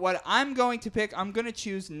 But what I'm going to pick, I'm going to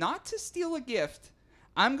choose not to steal a gift.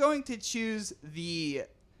 I'm going to choose the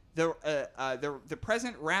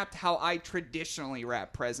present wrapped how I traditionally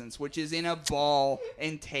wrap presents, which is in a ball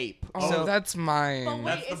and tape. Oh, So that's mine. But wait,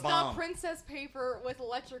 That's the it's bomb. not princess paper with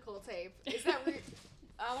electrical tape. Is that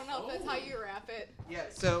I don't know if that's how you wrap it. yeah.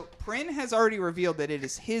 So Prin has already revealed that it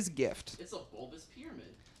is his gift. It's a bulbous pyramid.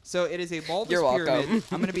 So it is a bulbous You're welcome. pyramid.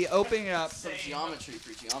 I'm going to be opening it up. Some geometry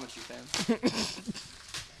for geometry fans.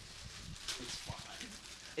 It's fine.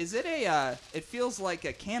 Is it a? It feels like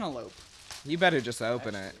a cantaloupe. You better just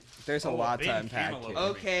open it. There's a Oh, a lot big to unpack cantaloupe. here.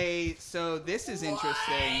 Okay, so this is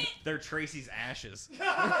interesting. They're Tracy's ashes.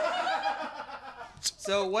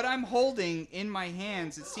 So what I'm holding in my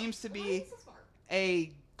hands, it seems to be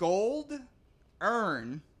a gold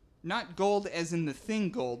urn. Not gold as in the thing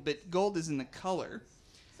gold, but gold as in the color.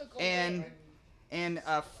 So gold And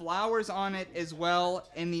paper. flowers on it as well.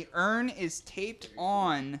 And the urn is taped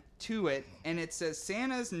on to it, and it says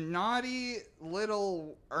Santa's naughty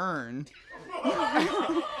little urn.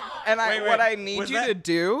 And Wait, what I was need you that- to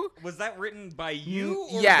do, Was that written by you?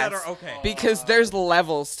 Or yes, Was that okay. because there's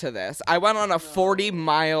levels to this. I went on a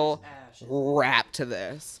 40-mile wrap to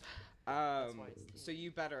this. So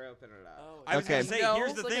you better open it up. I was Okay. gonna say, No,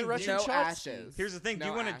 here's the it's like a thing. Russian No chalk ashes. Here's the thing. Do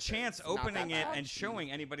you No want a ashes. chance Not that opening it bad. and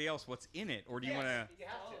showing anybody else what's in it, or do you want to?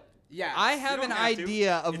 Yeah. I have don't an have to.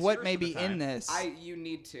 idea of It's what yours may for the be time. in this. You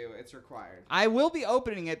need to. It's required. I will be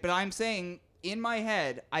opening it, but I'm saying in my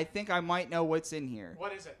head, I think I might know what's in here.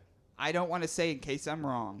 What is it? I don't want to say in case I'm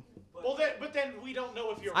wrong. Well, but then we don't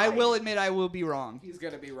know if you're I right. will admit I will be wrong. He's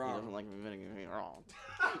gonna be wrong. like admitting me wrong.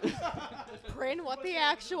 Prin, what the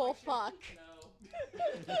actual fuck?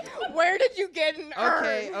 Where did you get an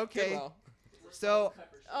urn? Okay. Goodwill. So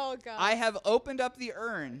Oh god. I have opened up the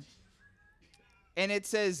urn, and it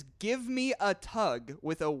says, "Give me a tug"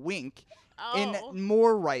 with a wink Oh. in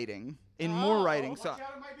more writing. Oh. So Watch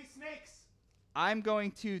out, it might be snakes. I'm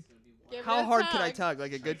going to. Give How it a hard could I tug. tug?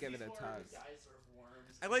 Like a good. Give it a tug.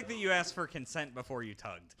 I like that you asked for consent before you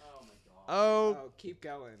tugged. Oh, Oh, keep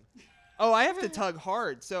going. I have to tug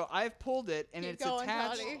hard. So I've pulled it, and Keep it's going,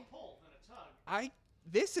 attached. Toddy.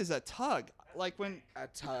 This is a tug. Like when A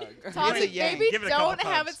tug. Toddy, yank. maybe Give it a couple don't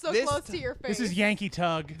have it tugs. so This close to your face. This is Yankee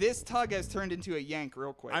Tug. this tug has turned into a yank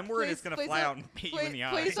real quick. I'm worried it's Please- gonna please fly don't- out and hit you in the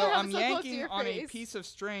eye. please So don't have I'm it so close to yanking your on a face. piece of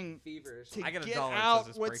string Feverish. to I got a get dollar, it says out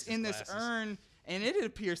this what's breaks in his this glasses. urn, and it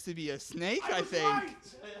appears to be a snake. I think.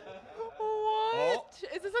 What?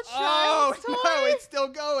 Is this a Oh child's toy? no, it's still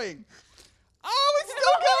going. Oh, it's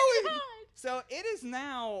still going. So it is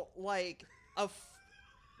now like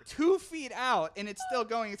 2 feet out, and it's still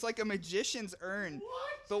going. It's like a magician's urn.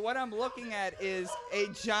 But what I'm looking at is a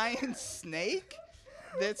giant snake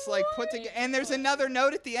that's like put together. And there's another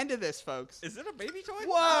note at the end of this, folks. Is it a baby toy?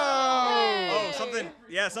 Whoa! Oh,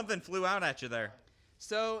 something flew out at you there.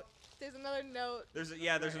 So There's another note. There's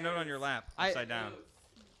a note on your lap, I- upside down.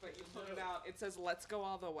 But you put it out. It says, "Let's go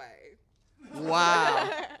all the way." wow.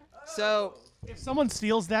 So If someone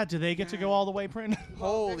steals that, do they get to go all the way, Prin?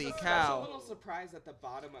 holy There's a cow. little surprise at the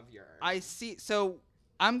bottom of your. I see. So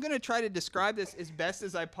I'm gonna try to describe this as best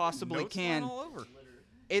as I possibly Notes flying can. all over.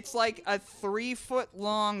 It's like a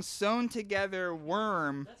 3-foot-long sewn together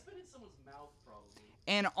worm, That's been in someone's mouth, probably.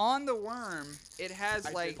 and on the worm it has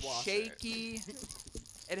I like did wash shaky.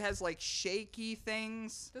 It has like shaky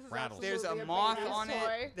things. This is Rattle. There's a absolutely moth baby's on toy.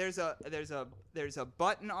 it. There's a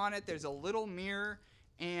button on it. There's a little mirror,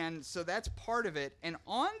 and so that's part of it. And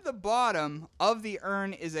on the bottom of the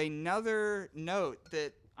urn is another note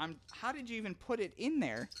that How did you even put it in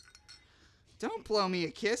there? Don't blow me a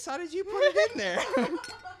kiss. How did you put it in there?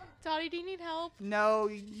 Toddy, do you need help? No,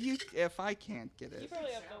 you. If I can't get it.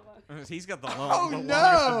 He's got the Oh, longest,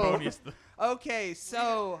 no. the boniest. Okay,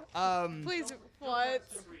 so Please, what?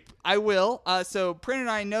 I will. So Prin and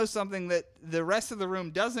I know something that the rest of the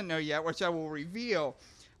room doesn't know yet, which I will reveal.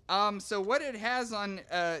 So what it has on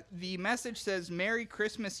the message says "Merry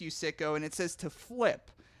Christmas, you sicko," and it says to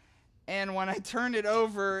flip. And when I turn it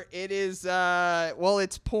over, it is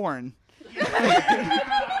it's porn.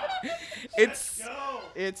 It's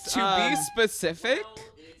It's to be specific.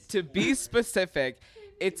 To be specific,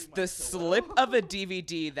 it's the slip of a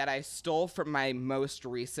DVD that I stole from my most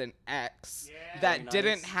recent ex that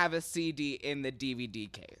didn't have a CD in the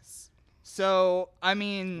DVD case. So I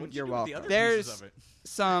mean, What'd you You're do with the welcome. other there's pieces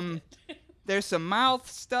of it? there's some mouth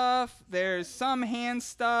stuff. There's some hand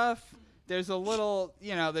stuff. There's a little,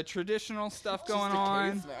 the traditional stuff going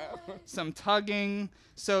on. Some tugging.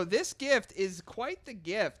 So this gift is quite the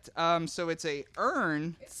gift. So it's a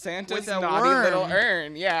urn Santa's with a naughty little worm.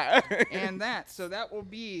 urn. Yeah. and that. So that will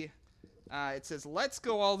be. It says, "Let's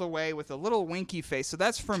go all the way" with a little winky face. So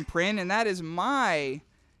that's from Prin, and that is my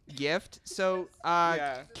gift. So,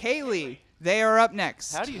 Yeah. Kaylee, they are up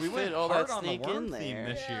next. How do you We fit went all hard that on the snake worm in theme there?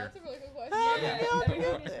 this year. That's a really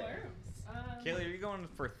good question. Kaylee, are you going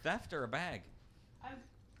for theft or a bag?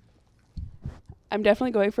 I'm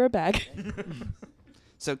definitely going for a bag.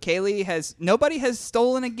 So Kaylee nobody has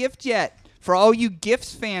stolen a gift yet. For all you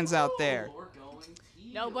gifts fans out there. We're going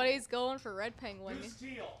teal. Nobody's going for Red Penguin.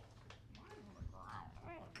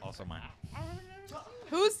 Also mine.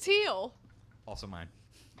 Who's teal? Also mine.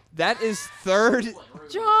 That is third.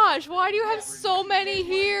 Josh, why do you have so many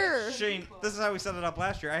here? Shane, this is how we set it up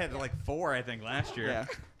last year. I had like 4, I think, last year. Yeah.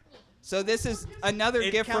 So this is another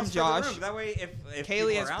It gift from counts for the Josh. room. That way, if Kaylee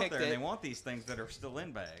people has are out picked there and it. they want these things that are still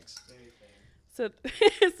in bags. So,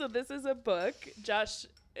 so this is a book. Josh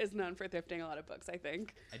is known for thrifting a lot of books, I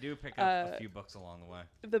think. I do pick up a few books along the way.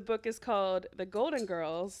 The book is called The Golden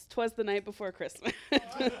Girls. 'Twas the Night Before Christmas.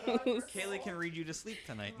 Kaylee can read you to sleep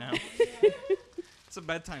tonight now. It's a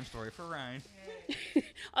bedtime story for Ryan.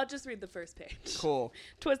 I'll just read the first page. Cool.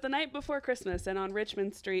 'Twas the night before Christmas, and on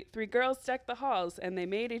Richmond Street, 3 girls decked the halls, and they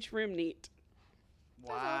made each room neat.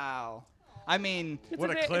 Wow. I mean, What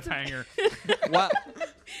a it's cliffhanger. wow.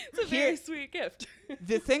 It's a very sweet gift.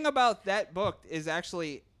 The thing about that book is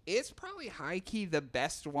actually it's probably high key the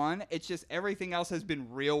best one. It's just everything else has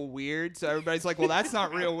been real weird. So everybody's like, well, that's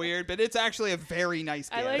not real weird, but it's actually a very nice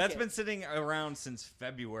I gift. like That's it. been sitting around since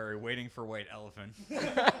February waiting for White Elephant.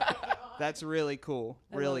 That's really cool.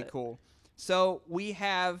 I love Really it. cool. So we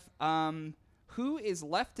have who is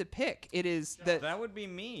left to pick? It is the That would be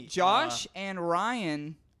me. Josh and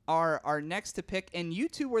Ryan are next to pick, and you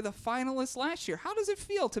two were the finalists last year. How does it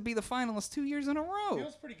feel to be the finalists 2 years in a row?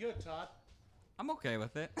 Feels pretty good, Todd. I'm okay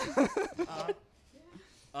with it.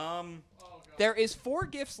 There is 4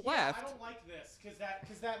 gifts I left. don't like this because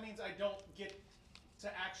that means I don't get to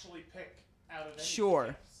actually pick out of any Sure.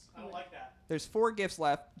 gifts. I don't like that. There's 4 gifts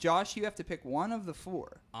left. Josh, you have to pick one of the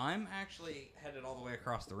 4. I'm actually headed all the way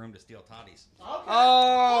across the room to steal Toddy's.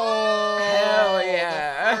 Oh, Hell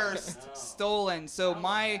yeah. First stolen. So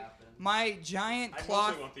my giant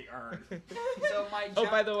cloth. want the urn. So my Oh,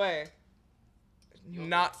 by the way,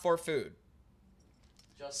 not for food.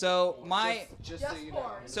 so my Just so you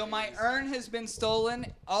know. so my urn has been stolen.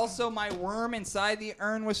 Also, my worm inside the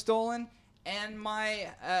urn was stolen, and my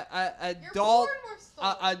adult porn was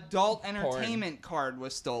stolen. adult entertainment card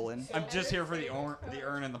was stolen. I'm just here for the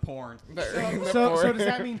urn and the porn. So does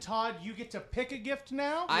that mean, Todd, you get to pick a gift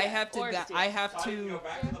now? I have to. or steal. I have to.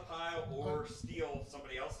 back to the pile or steal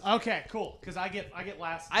somebody else's. Okay, cool. Because I get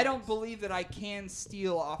last. I don't believe that I can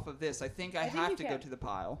steal off of this. I think I think have you to go can. to the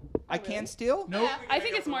pile. I really? can steal? No, I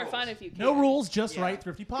think it's more fun if you can. no rules, just Yeah. right.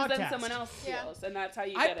 Thrifty Because podcast. then someone else Yeah. steals, and that's how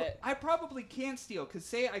you I, get it. I probably can steal, because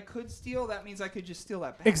say I could steal, that means I could just steal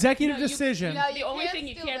that back. Executive No, you- decision. No, The only thing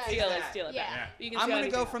you can't steal is steal it Yeah. back. You can I'm steal going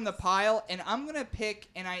to go anything from the else. pile, and I'm going to pick,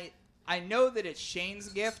 and I know that it's Shane's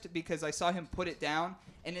gift because I saw him put it down,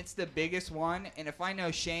 and it's the biggest one, and if I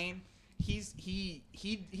know Shane, he's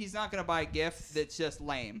not going to buy a gift that's just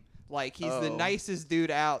lame. Like, he's the Oh. nicest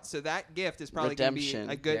dude out, so that gift is probably going to be Redemption.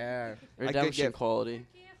 a good... Yeah. a good Redemption gift. quality.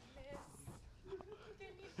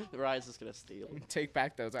 The Rise is gonna steal. Take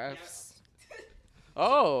back those Fs.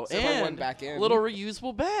 Oh, So if I went and back in. little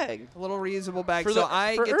reusable bag. A little reusable bag. For So the-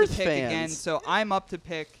 I for get Earth to pick again. fans. So I'm up to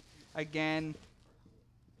pick again.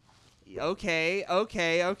 Okay.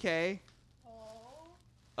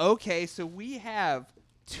 Okay, so we have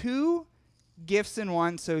 2 gifts in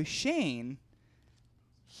one. So Shane,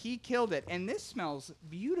 he killed it. And this smells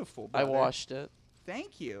beautiful, I brother. washed it.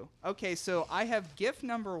 Thank you. Okay, so I have gift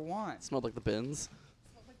number 1. It smelled like the bins.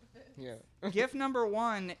 Yeah. Gift number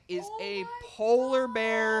 1 is a polar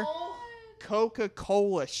bear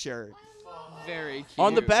Coca-Cola shirt. Very cute.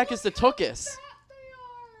 On the back is the Tookus.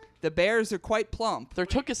 The bears are quite plump. Their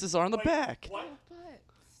Tookuses are on the back.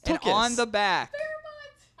 And Tookus. on the back.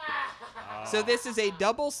 So this is a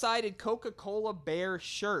double-sided Coca-Cola bear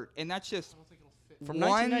shirt, and that's just From one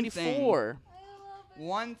 1994.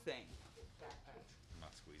 one thing. I'm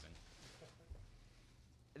not squeezing.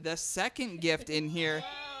 The second gift in here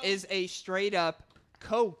is a straight-up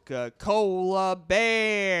Coca-Cola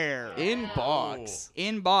bear In box.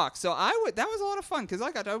 in box. So that was a lot of fun because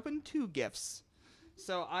I got to open 2 gifts.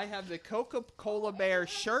 So I have the Coca-Cola bear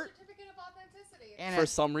shirt. Certificate of And for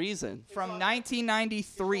some reason. from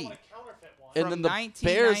 1993. And From then the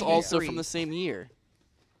Bears also 1993. from the same year.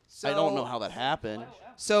 So, I don't know how that happened.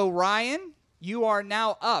 So Ryan, you are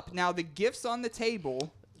now up. Now the gifts on the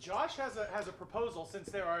table. Josh has a proposal since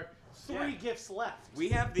there are 3 gifts left. We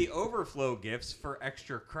have the overflow gifts for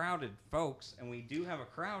extra crowded folks, and we do have a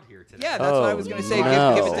crowd here today. Yeah, that's what I was gonna say.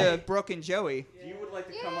 no. Give it to Brooke and Joey. If you would like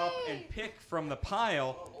to come up and pick from the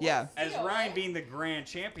pile, Yeah. as Ryan being the grand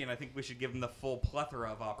champion, I think we should give him the full plethora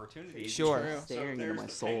of opportunities. Sure. So Staring into there's my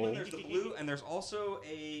the soul. penguin, there's the blue, and there's also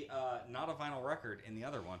a not a vinyl record in the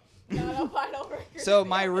other one. Not a final record. So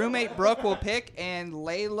my roommate Brooke will pick, and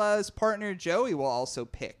Layla's partner Joey will also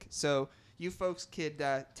pick. So you folks could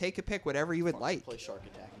take a pick, whatever you would like. Play Shark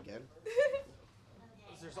Attack again.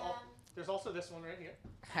 There's also this one right here.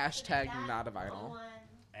 Hashtag not a vinyl.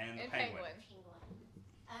 And the And penguin. penguin.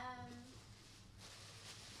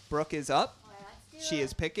 Brooke is up. She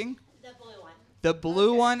is picking. The blue one. The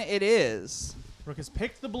blue one it is. Brooke has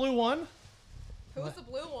picked the blue one. Who's the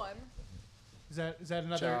blue one? Is that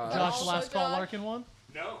another Josh. Josh Also Last Call Josh. Larkin one?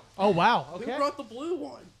 No. Oh wow. Who Okay. brought the blue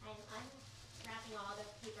one? I'm unwrapping all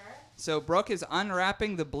the paper. So Brooke is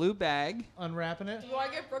unwrapping the blue bag. Unwrapping it. Do you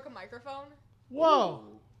want to give Brooke a microphone? Whoa.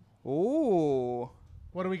 Ooh.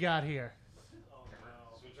 What do we got here?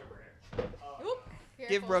 Oop. Give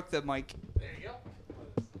Careful. Brooke the mic.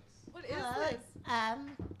 What is Hello. this?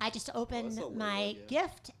 I just opened that's a my little, yeah.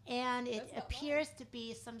 gift, and it appears to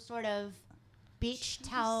be some sort of beach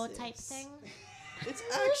towel type thing. It's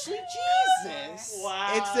actually Jesus.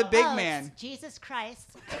 Wow. It's the big Oh, it's man. Jesus Christ.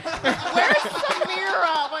 Where's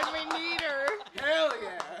Samira when we need her? Hell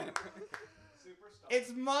yeah.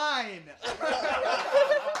 It's mine.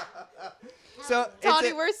 So Toddy,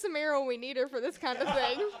 it's where's Samira when we need her for this kind of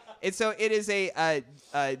thing? it is a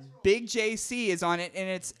big JC is on it, and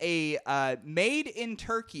it's a made in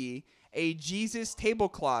Turkey, a Jesus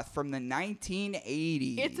tablecloth from the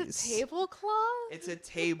 1980s. It's a tablecloth? It's a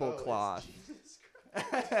tablecloth.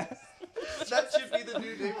 That should be the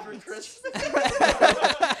new name for Christmas.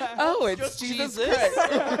 Oh, it's Just Jesus Jesus.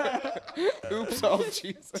 Christ. Oops, all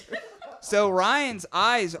Jesus. So Ryan's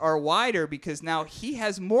eyes are wider because now he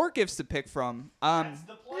has more gifts to pick from.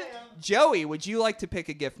 Joey, would you like to pick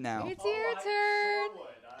a gift now? It's your turn.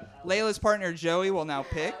 Layla's partner Joey will now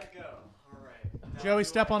pick. Go. All right. Joey,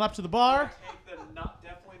 step on up to the bar. Take the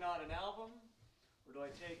definitely not an album, or do I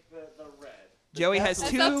take the red? Joey has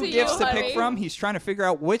That's 2 up to you, gifts to pick honey. from. He's trying to figure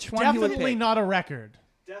out which one he would Definitely pick. not a record.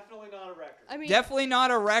 Definitely not a record. I mean, Definitely not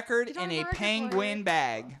a record You don't in have a a record penguin player.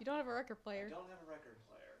 bag. you don't have a record player. Don't have a record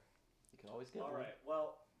player. You can always get All one. right.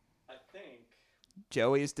 Well, I think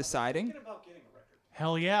Joey is deciding. thinking about getting a record.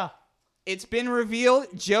 Hell yeah. It's been revealed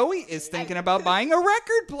Joey is thinking about buying a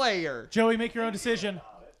record player. Joey, make your own decision.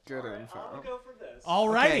 Good I'm info. gonna go for this.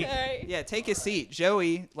 Alrighty. Okay. Yeah, take a seat.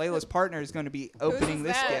 Joey, Layla's partner, is going to be opening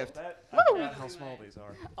this that? gift. I forgot how small these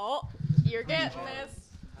are. Oh, you're getting this.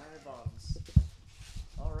 Iron bottoms.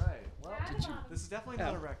 All right. Well, this is definitely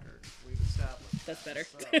not a record. We've established. That's better.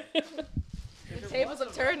 So, The tables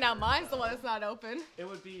have turned now. Mine's the one that's not open. it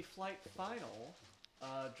would be Flight Final,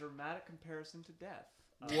 dramatic comparison to death.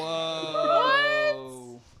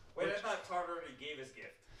 Whoa. Wait, I thought Carter already gave his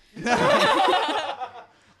gift.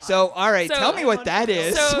 So, all right, So- tell me what that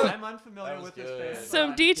is. So- I'm unfamiliar was with this good. band. Some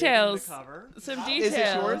but I dig details. The cover. Some Is details.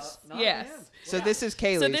 it yours? Not Yes. the band. So this is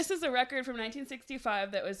Kaylee's. So this is a record from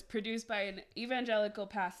 1965 that was produced by an evangelical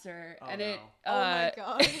pastor, Oh, and it no. Oh my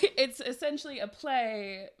God. it's essentially a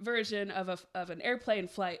play version of an airplane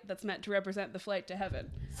flight that's meant to represent the flight to heaven.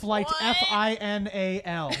 Flight What?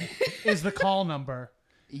 FINAL is the call number.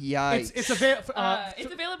 Yikes. It's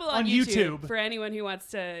Available on on YouTube. for anyone who wants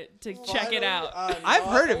to check it out. I've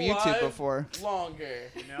heard of YouTube before. Longer.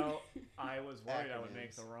 You know, I was worried I would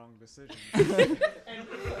make the wrong decision.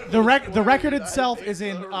 the record itself is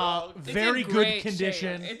in It's very in good great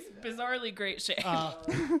condition. shape. It's bizarrely great shape.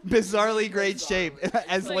 Bizarrely great shape,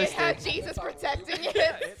 as So you have listed. Jesus protecting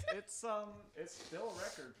yeah, it. it's still a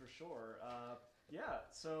record for sure. Yeah.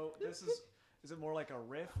 So this is it more like a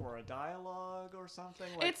riff or a dialogue or something?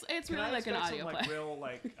 Like, It's can really I like an expect audio some, like, play. real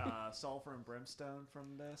like sulfur and brimstone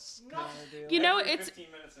from this kind of deal? You know, Every it's 15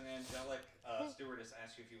 minutes an angelic stewardess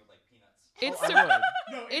asks you if you would like peanuts. it's I sur-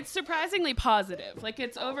 would. it's surprisingly positive. Like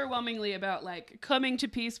it's overwhelmingly about like coming to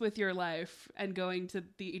peace with your life and going to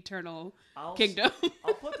the eternal I'll s- kingdom.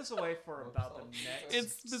 I'll put this away for about the next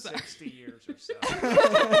It's bizarre. 60 years or so.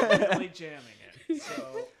 Really jamming it.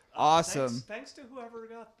 So, Awesome. Thanks to whoever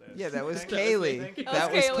got this. Yeah, that was Thank you. Kaylee. Thank you That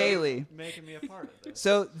for was Kaylee. Kaylee. making me a part of this.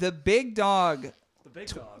 So the big dog The big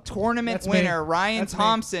dog. tournament That's me. winner, Ryan That's me.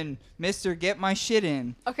 Thompson, Mr. Get My Shit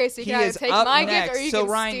In. Okay, so you he can either is take up my next. gift or you so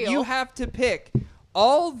can Ryan, steal. you have to pick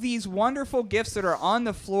all these wonderful gifts that are on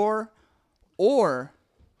the floor, or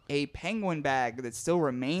a penguin bag that still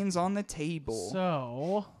remains on the table.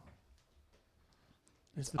 So,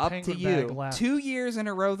 is the Up to penguin bag you. left? 2 years in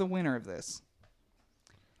a row, the winner of this.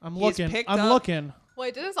 I'm He's looking. picked I'm up- looking.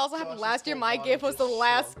 Wait, didn't this also happen Josh's last year? full My body gift was the just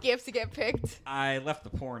last shrugged. gift to get picked. I left the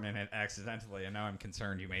porn in it accidentally, and now I'm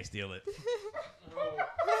concerned you may steal it.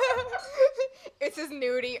 It's his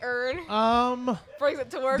nudie urn. Brings it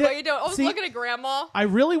to work. the- What you doing? I was see- looking at Grandma. I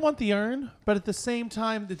really want the urn, but at the same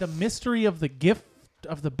time, the mystery of the gift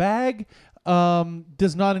of the bag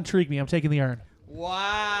does not intrigue me. I'm taking the urn.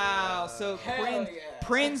 Wow. So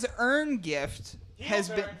Prin's urn gift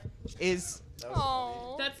is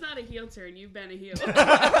Oh. That's not a heel turn. You've been a heel.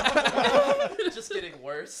 Just getting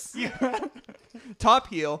worse. top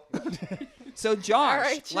heel. So Josh, All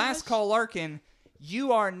right, Josh. last call Larkin,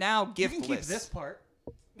 you are now giftless. part.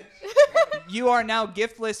 You are now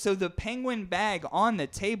giftless, so the penguin bag on the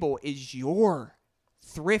table is your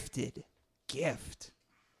thrifted gift.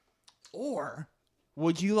 Or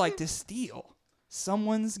would you like to steal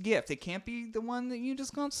someone's gift? It can't be the one that you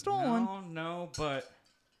just got stolen. No, but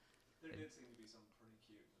There did seem to be something pretty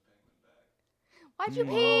cute in the penguin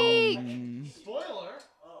bag. Why'd you peek? Spoiler.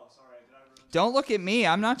 Oh, sorry. Did I ruin Don't look at me.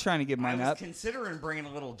 I'm not trying to give I mine was up. considering bringing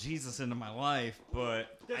a little Jesus into my life,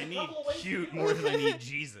 but I need cute more than I need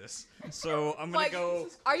Jesus. So I'm gonna Like, go.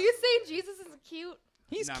 are you saying Jesus is cute?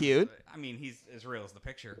 He's No, cute. I mean, he's as real as the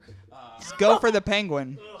picture. Let's go for the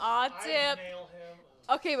penguin. Aw, dip.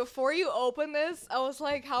 Okay, before you open this, I was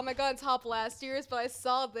like, how am I gonna top last year's? But I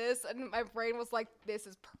saw this, and my brain was like, this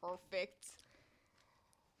is perfect.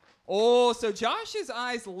 Oh, so Josh's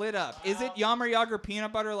eyes lit up. Is it Yammer Yager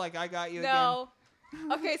peanut butter like I got you No.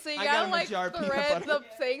 Okay, so you I got gotta him a like jar of peanut thread butter. the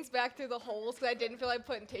things back through the holes because I didn't feel like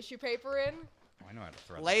putting tissue paper in. Oh, I know how to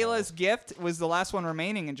thread. again? Layla's gift was the last one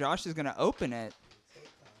remaining, and Josh is going to open it.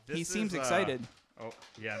 This He seems is, excited. Oh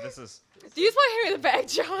yeah, this is. Do you just want to hand me the bag,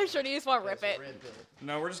 Josh, or do you just want to rip it?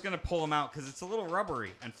 No, we're just gonna pull them out because it's a little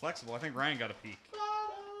rubbery and flexible. I think Ryan got a peek.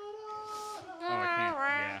 Oh, I can't.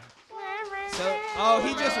 Yeah. So, oh,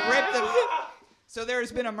 he just ripped the. So there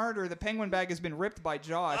has been a murder. The penguin bag has been ripped by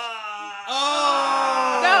Josh.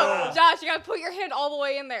 No, Josh, you gotta put your hand all the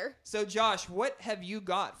way in there. So Josh, what have you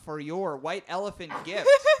got for your white elephant gift?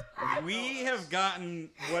 We have gotten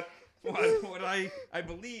what I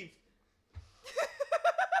believe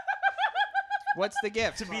What's the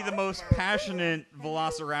gift? to be the most passionate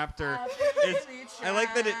Velociraptor. I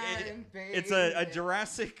like that it's a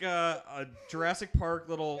Jurassic Park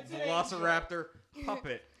little Velociraptor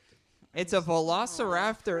puppet. It's a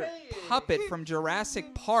Velociraptor puppet from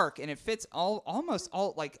Jurassic Park, and it fits almost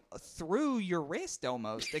all like through your wrist.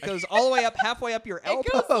 Almost, it goes all the way up, halfway up your elbow.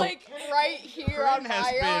 It goes like right here on Corinne has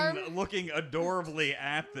my been arm. looking adorably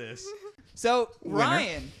at this. So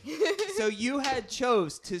Ryan, so you had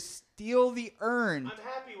chose to steal the urn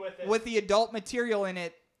happy with it. with the adult material in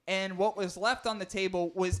it, and what was left on the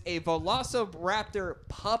table was a Velociraptor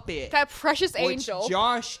puppet, That precious which angel.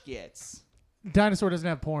 Josh gets. Dinosaur doesn't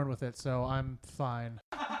have porn with it, so I'm fine.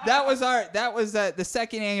 That was the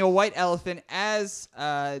second annual White Elephant as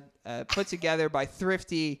put together by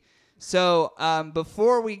Thrifty. So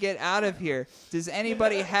before we get out of here, does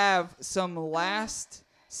anybody have some last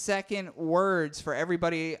second words for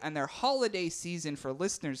everybody and their holiday season for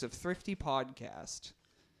listeners of Thrifty Podcast?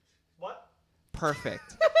 What?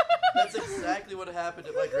 Perfect. That's exactly what happened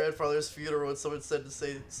at my grandfather's funeral when someone said to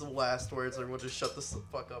say some last words and everyone just shut the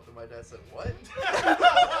fuck up and my dad said, what?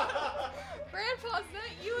 Grandpa, is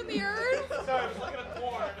that you in the urn? Sorry, I was looking at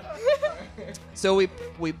porn. So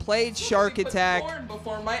we played Shark Attack. Porn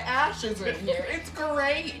before my ashes in here. It's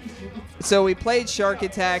great. So we played Shark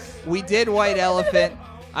Attack. We did White Elephant.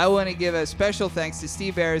 I want to give a special thanks to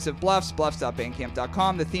Steve Ayers of Bluffs,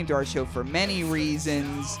 bluffs.bandcamp.com, the theme to our show for many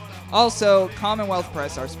reasons. Also, Commonwealth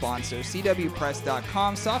Press, our sponsor,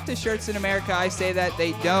 cwpress.com. Softest shirts in America. I say that,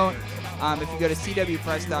 they don't. If you go to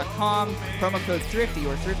cwpress.com, promo code Thrifty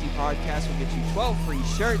or Thrifty Podcast will get you 12 free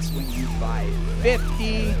shirts when you buy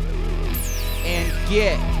 50. And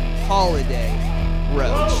get holiday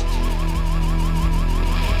roached.